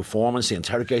performance. They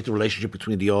interrogate the relationship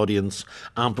between the audience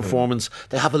and performance.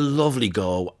 They have a lovely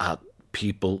go at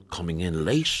people coming in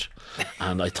late,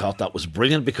 and I thought that was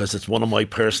brilliant because it's one of my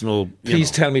personal...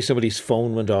 Please tell me somebody's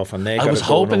phone went off and they I was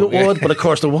hoping it would, but of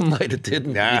course the one night it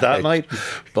didn't that night.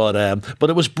 But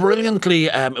it was brilliantly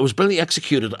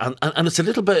executed, and it's a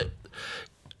little bit...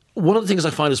 One of the things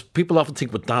I find is people often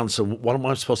think with dance, so what am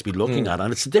I supposed to be looking at?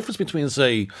 And it's the difference between,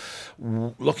 say,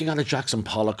 looking at a Jackson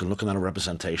Pollock and looking at a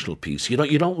representational piece. You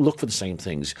don't look for the same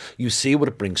things. You see what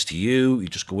it brings to you. You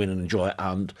just go in and enjoy it.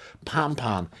 And Pan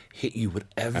Pan hit you with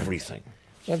everything.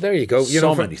 Well, there you go.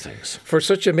 Many things. For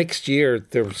such a mixed year,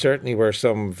 there certainly were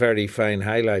some very fine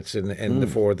highlights in the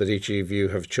four that each of you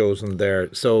have chosen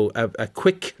there. So a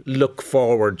quick look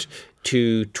forward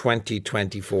to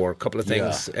 2024. A couple of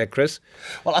things, Chris?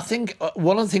 Well, I think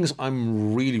one of the things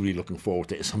I'm really, really looking forward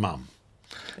to is Hammam.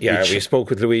 Yeah, we spoke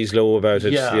with Louise Lowe about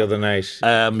it the other night.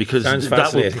 Because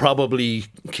that will probably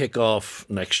kick off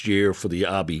next year for the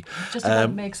Abbey. Just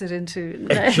about makes it into...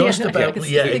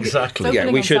 exactly.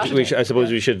 Yeah, we should. I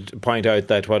suppose we should point out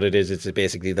that what it is, it's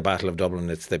basically the Battle of Dublin.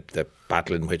 It's the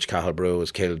battle in which Cathal Brugha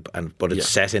was killed, but it's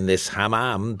set in this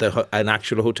hammam, an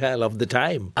actual hotel of the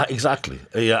time. Exactly.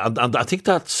 Yeah, and I think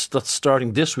that's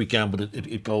starting this weekend, but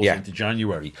it goes into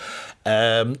January.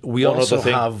 We also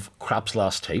have Crab's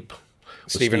Last Tape.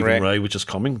 Stephen Ray, which is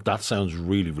coming. That sounds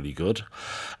really, really good.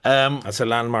 That's a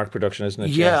landmark production, isn't it?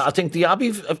 Yeah, I think the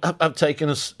Abbey have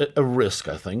taken a risk,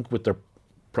 I think, with their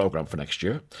programme for next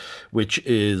year, which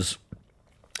is,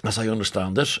 as I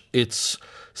understand it, it's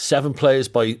 7 plays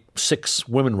by 6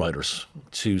 women writers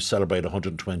to celebrate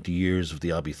 120 years of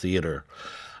the Abbey Theatre.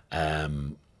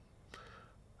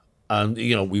 And,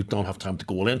 we don't have time to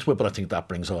go into it, but I think that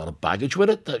brings a lot of baggage with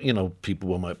it that,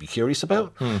 people might be curious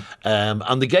about.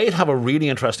 And the Gate have a really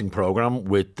interesting programme.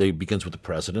 Begins with the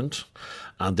President,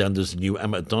 and then there's the new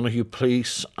Emma Donoghue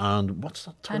piece, and what's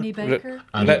that? Annie Baker.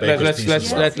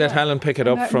 Let Helen pick it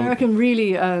up from...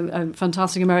 a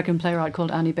fantastic American playwright called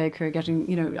Annie Baker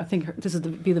getting, I think this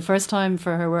would be the first time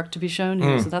for her work to be shown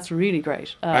here, so that's really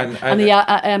great. And the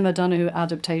Emma Donoghue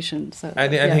adaptation. So,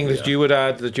 anything that you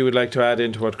would like to add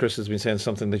into what Chris has been saying,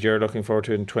 something that you're looking forward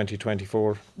to in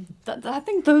 2024? I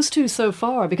think those two so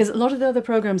far, because a lot of the other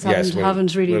programmes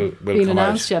haven't really been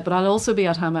announced yet, but I'll also be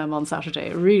at Hammam on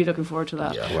Saturday. Really looking forward to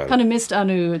that. Kind of missed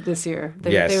Anu this year.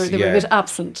 They were a bit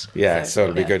absent. Yeah, so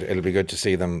it'll be good. It'll be good to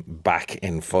see them back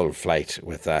in full flight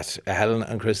with that. Helen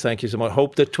and Chris, thank you so much.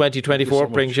 Hope that 2024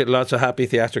 brings you lots of happy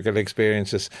theatrical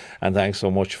experiences, and thanks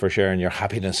so much for sharing your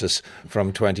happinesses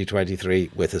from 2023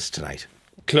 with us tonight.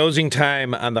 Closing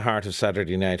Time and The Heart of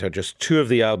Saturday Night are just 2 of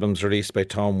the albums released by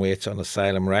Tom Waits on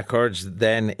Asylum Records.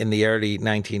 Then in the early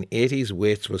 1980s,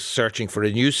 Waits was searching for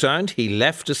a new sound. He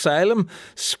left Asylum,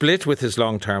 split with his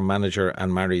long-term manager,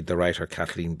 and married the writer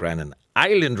Kathleen Brennan.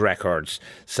 Island Records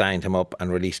signed him up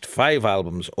and released 5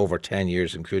 albums over 10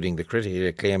 years, including the critically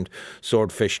acclaimed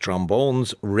Swordfish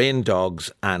Trombones, Rain Dogs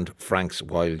and Frank's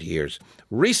Wild Years.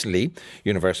 Recently,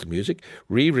 Universal Music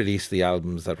re-released the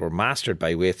albums that were mastered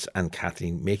by Waits and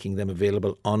Kathleen, making them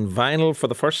available on vinyl for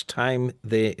the first time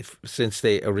since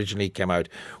they originally came out.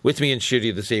 With me in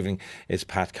studio this evening is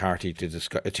Pat Carty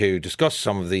to discuss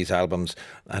some of these albums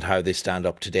and how they stand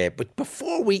up today. But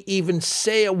before we even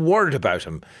say a word about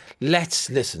him, let's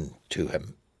listen to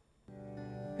him.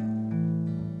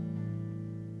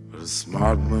 The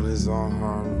smart money's on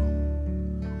Harlow,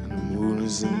 and the moon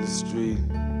is in the street,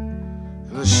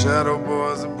 and the shadow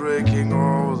boys are breaking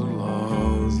all the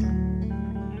laws.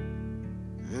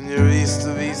 And you're east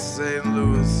of East St.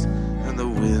 Louis, and the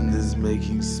wind is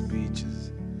making speeches,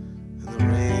 and the the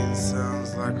rain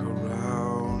sounds like a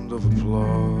round of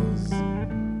applause.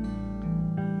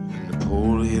 And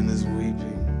Napoleon is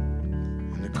weeping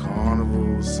in the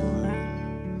carnival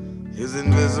saloon. His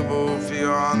invisible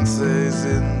fiance's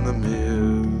in the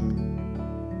mirror.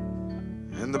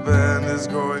 And the band is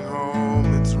going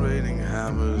home. It's raining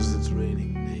hammers, it's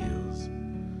raining nails.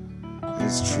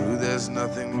 It's true there's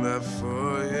nothing left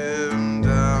for him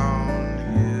down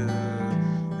here.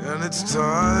 And it's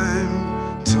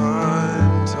time,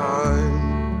 time,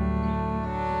 time.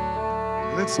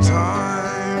 And it's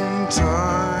time,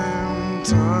 time,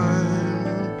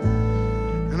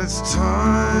 time. And it's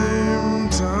time,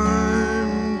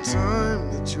 time,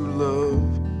 time that you love.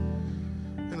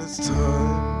 And it's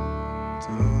time.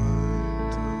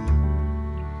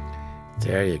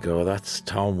 There you go. That's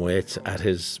Tom Waits at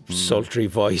his sultry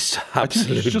voice.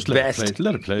 Absolute just best.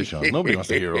 Let it play, Sean. Nobody wants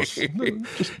to hear us.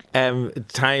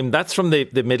 Time. That's from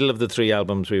the middle of the three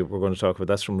albums we're going to talk about.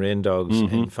 That's from Rain Dogs,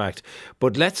 in fact.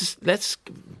 But let's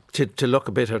to look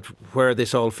a bit at where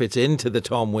this all fits into the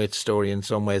Tom Waits story in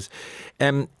some ways.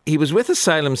 He was with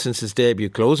Asylum since his debut,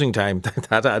 Closing Time.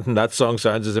 that song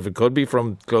sounds as if it could be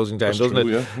from Closing Time, doesn't it?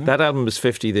 Yeah. That album was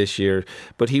 50 this year.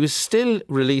 But he was still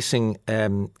releasing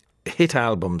hit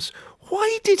albums.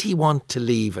 Why did he want to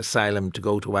leave Asylum to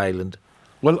go to Ireland?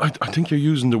 Well, I think you're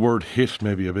using the word hit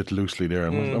maybe a bit loosely there.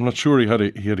 I'm not sure he had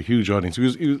a huge audience.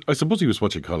 I suppose he was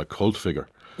what you call a cult figure.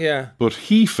 Yeah. But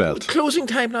he felt... Would Closing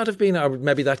Time not have been, or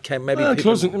maybe that came, maybe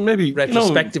maybe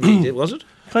retrospectively, was it?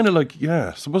 Kind of like, yeah,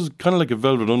 I suppose kind of like a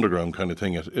Velvet Underground kind of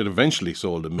thing. It eventually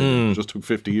sold a million. It just took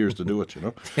 50 years to do it, you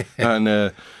know.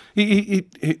 And he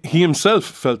himself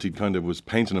felt he kind of was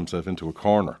painting himself into a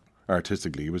corner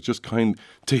artistically. He was just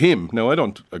to him, now I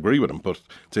don't agree with him, but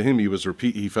to him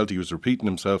he felt he was repeating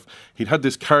himself. He'd had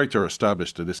this character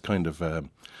established to this kind of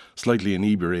slightly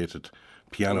inebriated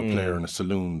piano player in a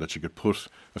saloon that you could put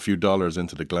a few dollars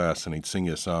into the glass and he'd sing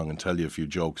you a song and tell you a few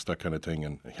jokes, that kind of thing,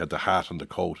 and he had the hat and the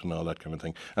coat and all that kind of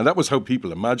thing. And that was how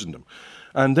people imagined him.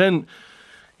 And then,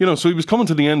 you know, so he was coming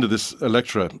to the end of this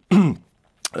Elektra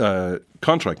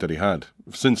contract that he had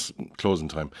since Closing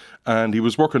Time, and he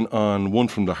was working on One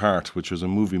from the Heart, which was a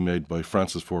movie made by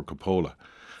Francis Ford Coppola.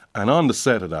 And on the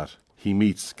set of that, he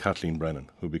meets Kathleen Brennan,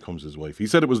 who becomes his wife. He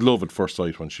said it was love at first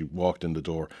sight when she walked in the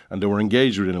door, and they were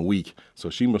engaged within a week, so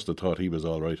she must have thought he was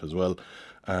all right as well.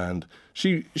 And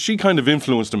she kind of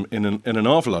influenced him in an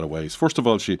awful lot of ways. First of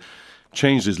all, she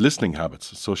changed his listening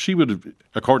habits. So she would have,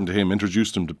 according to him,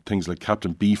 introduced him to things like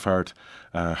Captain Beefheart,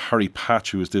 Harry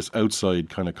Patch, who was this outside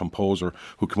kind of composer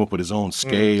who came up with his own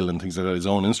scale and things like that, his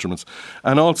own instruments.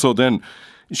 And also then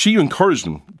she encouraged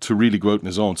him to really go out on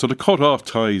his own. So to cut off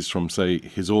ties from, say,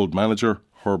 his old manager,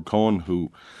 Herb Cohen,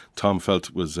 who Tom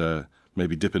felt was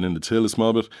maybe dipping in the till a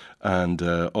small bit, and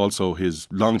also his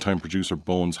longtime producer,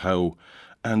 Bones Howe,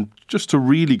 and just to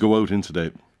really go out into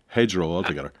the hedgerow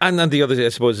altogether. And the other thing, I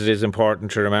suppose it is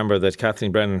important to remember that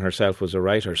Kathleen Brennan herself was a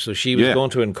writer, so she was going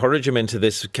to encourage him into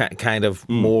this kind of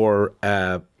more...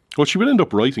 well, she would end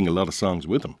up writing a lot of songs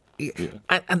with him.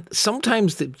 Yeah. And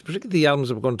sometimes, particularly the albums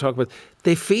that we're going to talk about,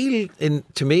 they feel,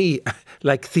 to me,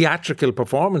 like theatrical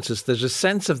performances. There's a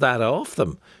sense of that off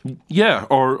them. Yeah,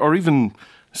 or even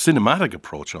cinematic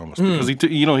approach almost, because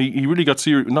he really got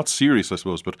not serious, I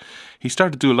suppose, but he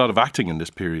started to do a lot of acting in this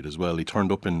period as well. He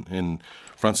turned up in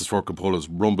Francis Ford Coppola's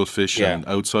Rumblefish and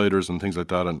Outsiders and things like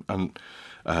that, and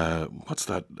what's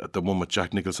that, the one with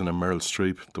Jack Nicholson and Meryl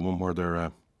Streep, the one where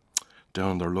they're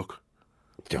down their luck.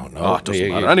 Don't know. Oh, it doesn't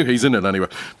matter. Anyway, he's in it anyway.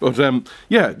 But the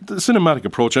cinematic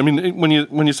approach. I mean,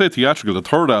 when you say theatrical, the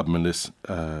third album in this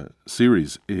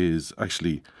series is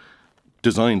actually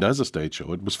designed as a stage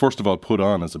show. It was first of all put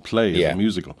on as a play, as a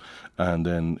musical, and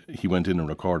then he went in and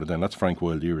recorded. Then that's Frank's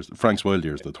Wild Years,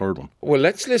 the third one. Well,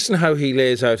 let's listen how he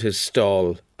lays out his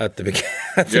stall at the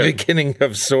beginning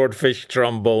of Swordfish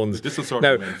Trombones. This is sort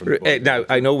now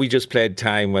I know we just played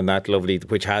Time when that lovely,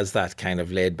 which has that kind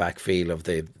of laid back feel of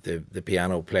the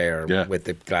piano player with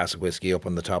the glass of whiskey up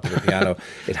on the top of the piano.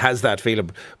 It has that feeling.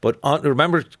 But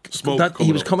remember that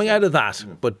he was coming out of that.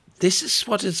 But this is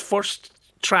what his first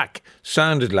track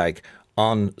sounded like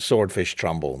on Swordfish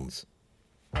Trombones.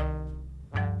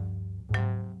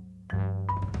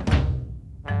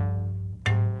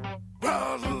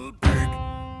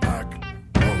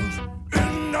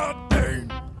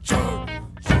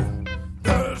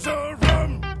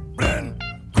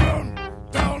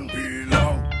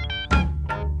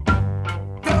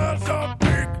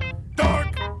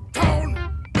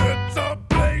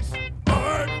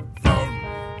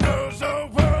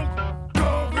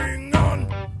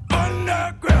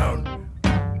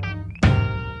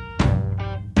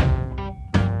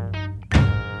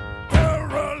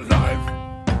 Alive.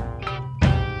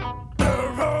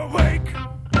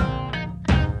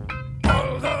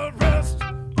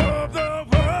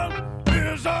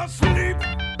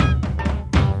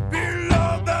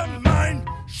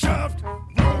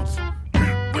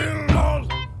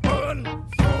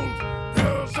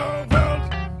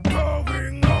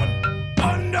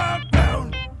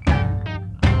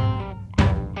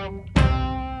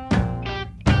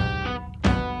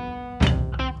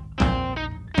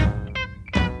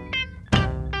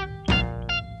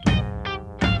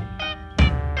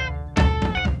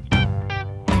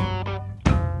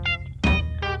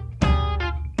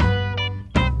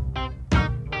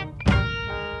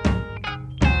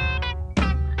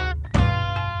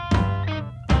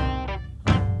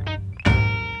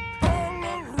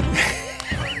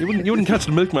 You wouldn't catch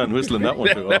the milkman whistling that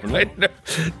one too often. No.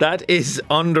 That is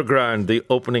Underground, the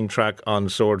opening track on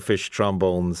Swordfish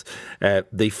Trombones,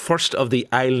 the first of the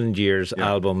Island Years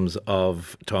albums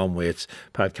of Tom Waits.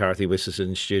 Pat Carthy with us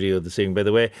in studio this evening. By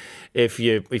the way, if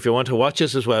you want to watch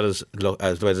us as well as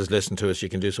listen to us, you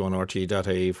can do so on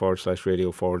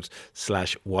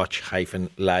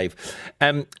rte.ie/radio/watch-live.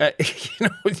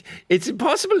 It's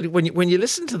impossible when you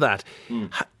listen to that.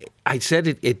 I said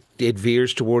it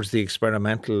veers towards the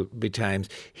experimental times.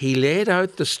 He laid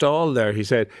out the stall there. He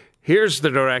said, here's the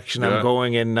direction I'm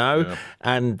going in now,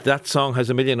 and that song has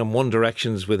 1,000,001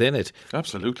 directions within it.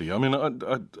 Absolutely. I mean,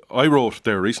 I wrote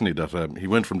there recently that he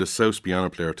went from this South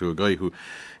piano player to a guy who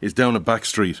is down a back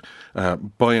street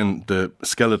buying the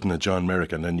skeleton of John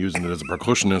Merrick and then using it as a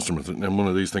percussion instrument and one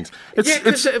of these things.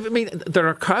 There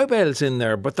are cowbells in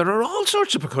there, but there are all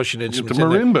sorts of percussion instruments. The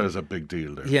marimba is a big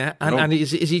deal there. Yeah, and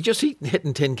is he just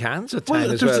hitting tin cans at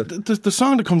times as well? The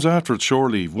song that comes after it,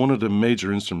 Shore Leave, one of the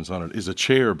major instruments on it is a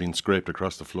chair being scraped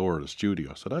across the floor of the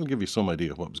studio. So that'll give you some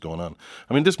idea of what was going on.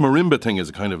 I mean, this marimba thing is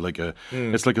kind of like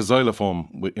it's like a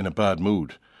xylophone in a bad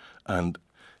mood. And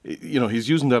he's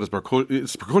using that as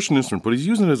it's a percussion instrument, but he's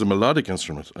using it as a melodic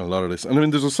instrument, a lot of this. And I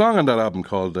mean, there's a song on that album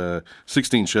called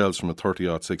 16 Shells from a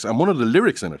 30-06, and one of the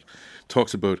lyrics in it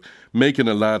talks about making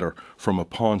a ladder from a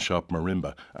pawn shop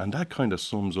marimba, and that kind of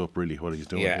sums up really what he's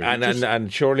doing here.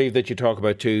 And Shore Leave that you talk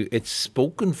about too, it's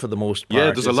spoken for the most part.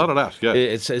 Yeah, there's a lot of that, yeah.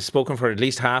 It's spoken for at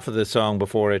least half of the song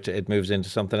before it moves into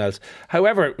something else.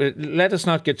 However, let us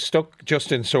not get stuck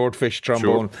just in Swordfish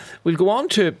Trombone. Sure. We'll go on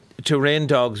to Rain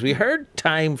Dogs. We heard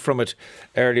Time from it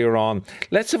earlier on.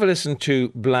 Let's have a listen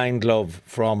to Blind Love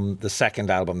from the second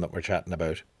album that we're chatting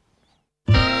about.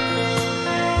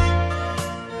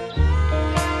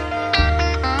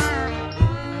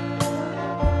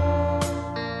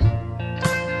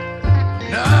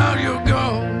 Now you're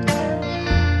gone.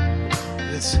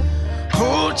 It's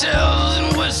hotels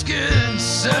and whiskey and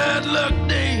sad luck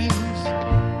days.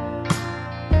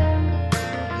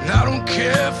 And I don't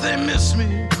care if they miss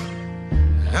me.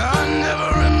 I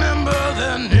never remember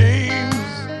their names.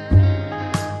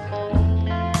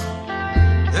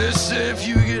 They say if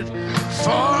you get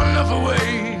far enough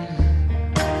away,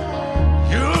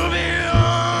 you'll be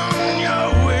on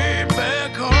your way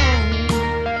back home.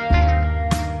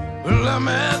 Well, I'm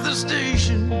at the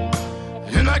station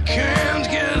and I can't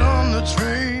get on the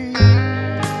train.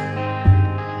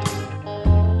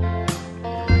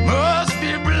 Must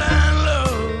be blind love.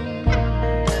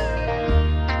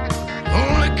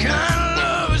 Only kind of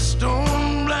love is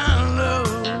stone blind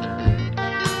love.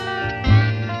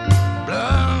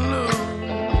 Blind love.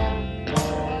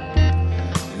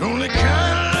 The only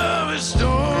kind of love is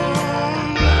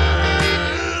stone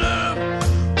blind love.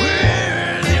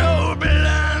 Where's your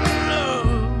blind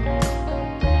love?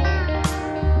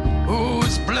 Oh,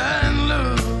 it's blind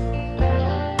love.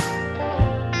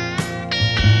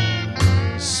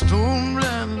 Stone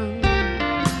blind love.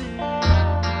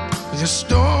 The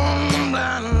stone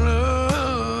blind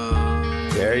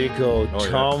love. There you go.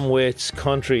 Tom Waits,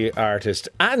 country artist,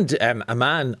 and a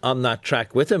man on that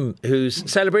track with him who's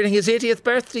celebrating his 80th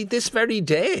birthday this very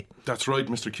day. That's right,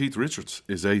 Mr. Keith Richards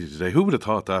is 80 today. Who would have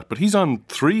thought that? But he's on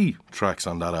 3 tracks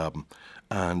on that album.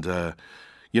 And, the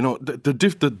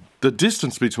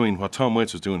distance between what Tom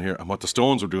Waits was doing here and what the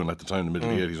Stones were doing at the time in the middle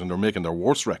of the 80s when they were making their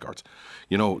worst records.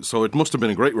 So it must have been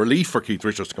a great relief for Keith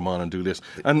Richards to come on and do this.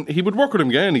 And he would work with him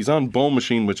again. He's on Bone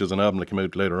Machine, which is an album that came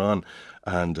out later on.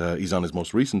 And he's on his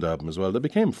most recent album as well. They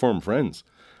became firm friends.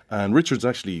 And Richards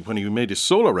actually, when he made his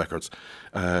solo records,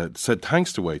 said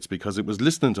thanks to Waits because it was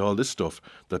listening to all this stuff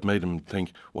that made him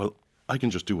think, well, I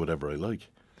can just do whatever I like.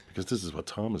 Because this is what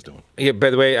Tom is doing. Yeah, by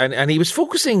the way, and he was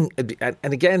focusing, and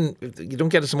again, you don't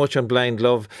get it so much on Blind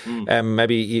Love.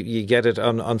 Maybe you get it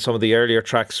on some of the earlier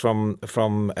tracks from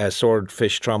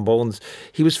Swordfish Trombones.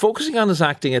 He was focusing on his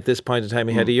acting at this point in time.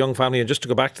 He had a young family, and just to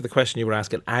go back to the question you were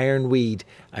asking, Ironweed,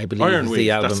 I believe, is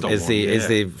the album, is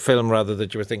the film rather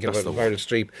that you were thinking about, Meryl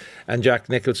Streep and Jack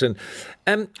Nicholson.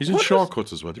 He's in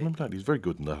Shortcuts as well. Do you remember that? He's very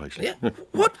good in that, actually. Yeah.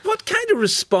 What kind of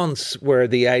response were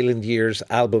the Island Years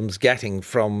albums getting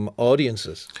from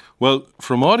audiences? Well,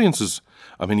 from audiences,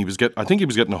 I mean, I think he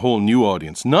was getting a whole new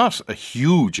audience, not a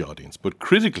huge audience, but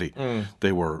critically,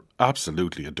 they were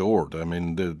absolutely adored. I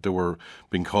mean, they were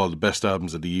being called the best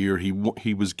albums of the year. He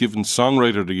was given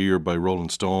Songwriter of the Year by Rolling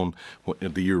Stone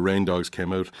the year Rain Dogs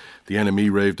came out. The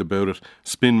NME raved about it.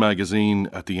 Spin magazine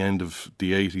at the end of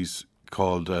the 80s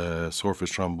called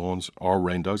Swordfish Trombones or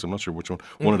Rain Dogs. I'm not sure which one.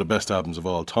 One of the best albums of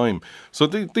all time. So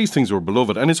these things were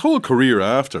beloved, and his whole career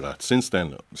after that, since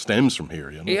then, stems from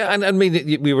here. Yeah, and I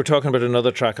mean, we were talking about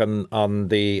another track on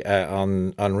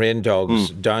Rain Dogs,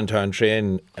 Downtown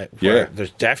Train. Where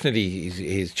there's definitely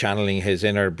he's channeling his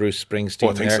inner Bruce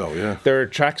Springsteen. I think so. Yeah. There are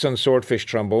tracks on Swordfish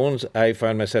Trombones. I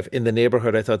found myself in the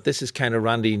neighbourhood. I thought this is kind of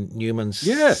Randy Newman's,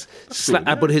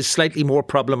 but his slightly more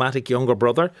problematic younger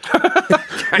brother.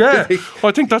 Yeah,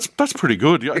 I think that's pretty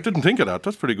good. Yeah, I didn't think of that.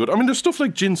 That's pretty good. I mean, there's stuff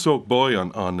like Gin Soaked Boy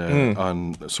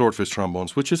on Swordfish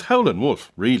Trombones, which is Howlin'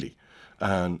 Wolf, really.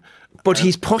 But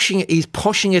he's pushing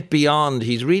it beyond.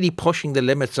 He's really pushing the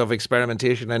limits of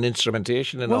experimentation and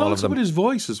instrumentation and all of them. Also with his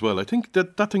voice as well. I think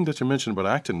that thing that you mentioned about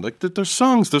acting, like there's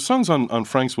songs on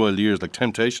Frank's Wild Years, like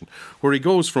Temptation, where he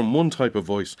goes from one type of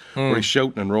voice where he's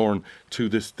shouting and roaring to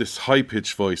this high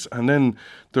pitched voice, and then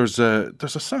there's a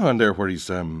song on there where he's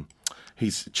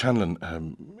channeling,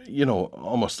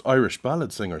 almost Irish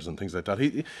ballad singers and things like that.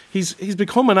 He's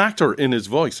become an actor in his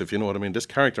voice, if you know what I mean. This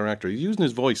character actor, he's using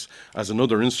his voice as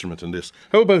another instrument in this.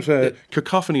 How about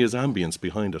cacophony as ambience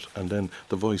behind it, and then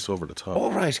the voice over the top?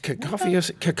 All right, cacophony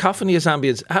as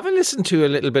ambience. Have a listen to a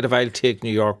little bit of "I'll Take New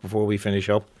York" before we finish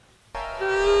up.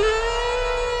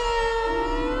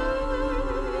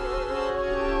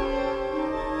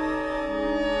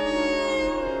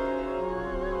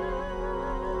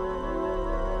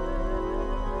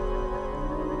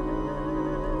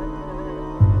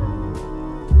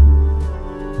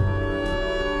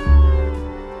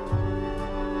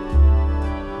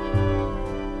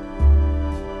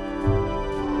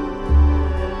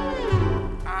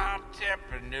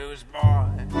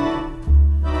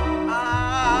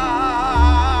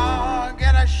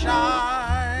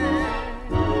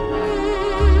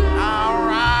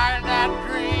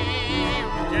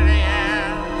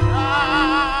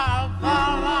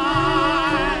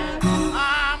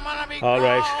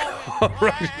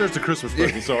 Right. There's the Christmas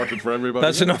present sorted for everybody.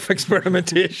 That's enough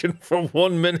experimentation for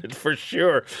 1 minute for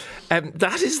sure.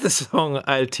 That is the song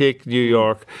 "I'll Take New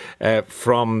York"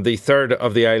 from the third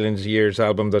of the Island Years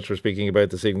album that we're speaking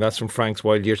about this evening. That's from Frank's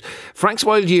Wild Years. Frank's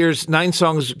Wild Years, 9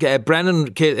 songs.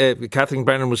 Kathleen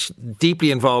Brennan was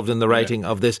deeply involved in the writing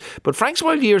of this. But Frank's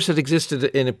Wild Years had existed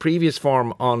in a previous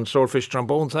form on Swordfish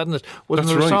Trombones, hadn't it? Wasn't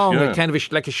there a song, kind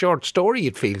of like a short story,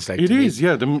 it feels like? It is,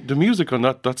 yeah. The music on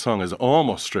that song is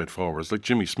almost straightforward. It's like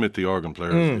Jimmy Smith, the organ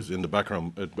player, is in the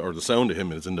background, or the sound of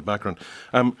him is in the background.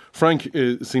 Frank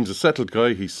seems a settled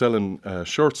guy. He's selling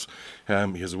shirts. He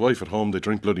has a wife at home. They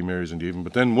drink Bloody Marys in the evening.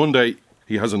 But then one day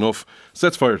he has enough,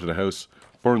 sets fire to the house,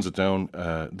 burns it down,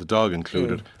 the dog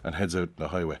included, and heads out the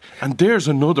highway. And there's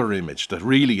another image that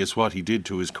really is what he did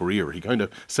to his career. He kind of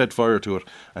set fire to it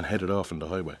and headed off on the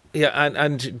highway. Yeah,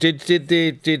 and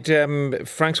did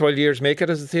Frank's Wild Years make it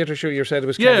as a theatre show? You said it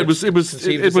was.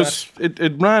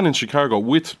 It ran in Chicago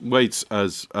with Waits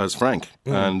as Frank,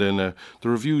 and then the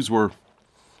reviews were a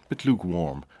bit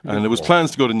lukewarm. And there was plans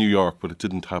to go to New York, but it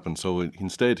didn't happen. So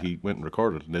instead, he went and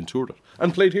recorded it and then toured it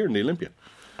and played here in the Olympia.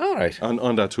 All right.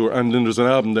 On that tour. And then there's an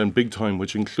album then, Big Time,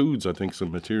 which includes, I think,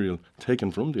 some material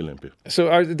taken from the Olympia. So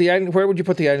where would you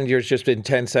put the Island Years, just in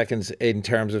 10 seconds, in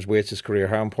terms of Waits' career?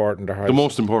 How important or how? The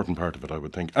most important part of it, I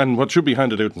would think. And what should be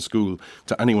handed out in school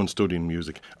to anyone studying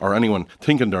music or anyone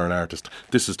thinking they're an artist,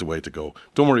 this is the way to go.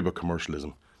 Don't worry about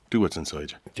commercialism. Do what's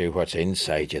inside you. Do what's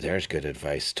inside you. There's good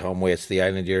advice. Tom Waits, The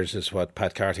Island Years, is what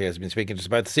Pat Carty has been speaking to us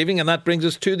about this evening. And that brings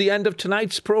us to the end of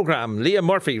tonight's programme. Leah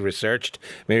Murphy researched.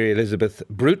 Mary Elizabeth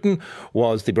Bruton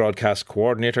was the broadcast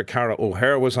coordinator. Cara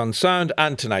O'Hare was on sound.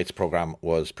 And tonight's programme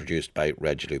was produced by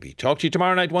Reg Luby. Talk to you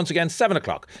tomorrow night once again, 7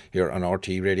 o'clock, here on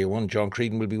RT Radio 1. John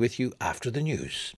Creedon will be with you after the news.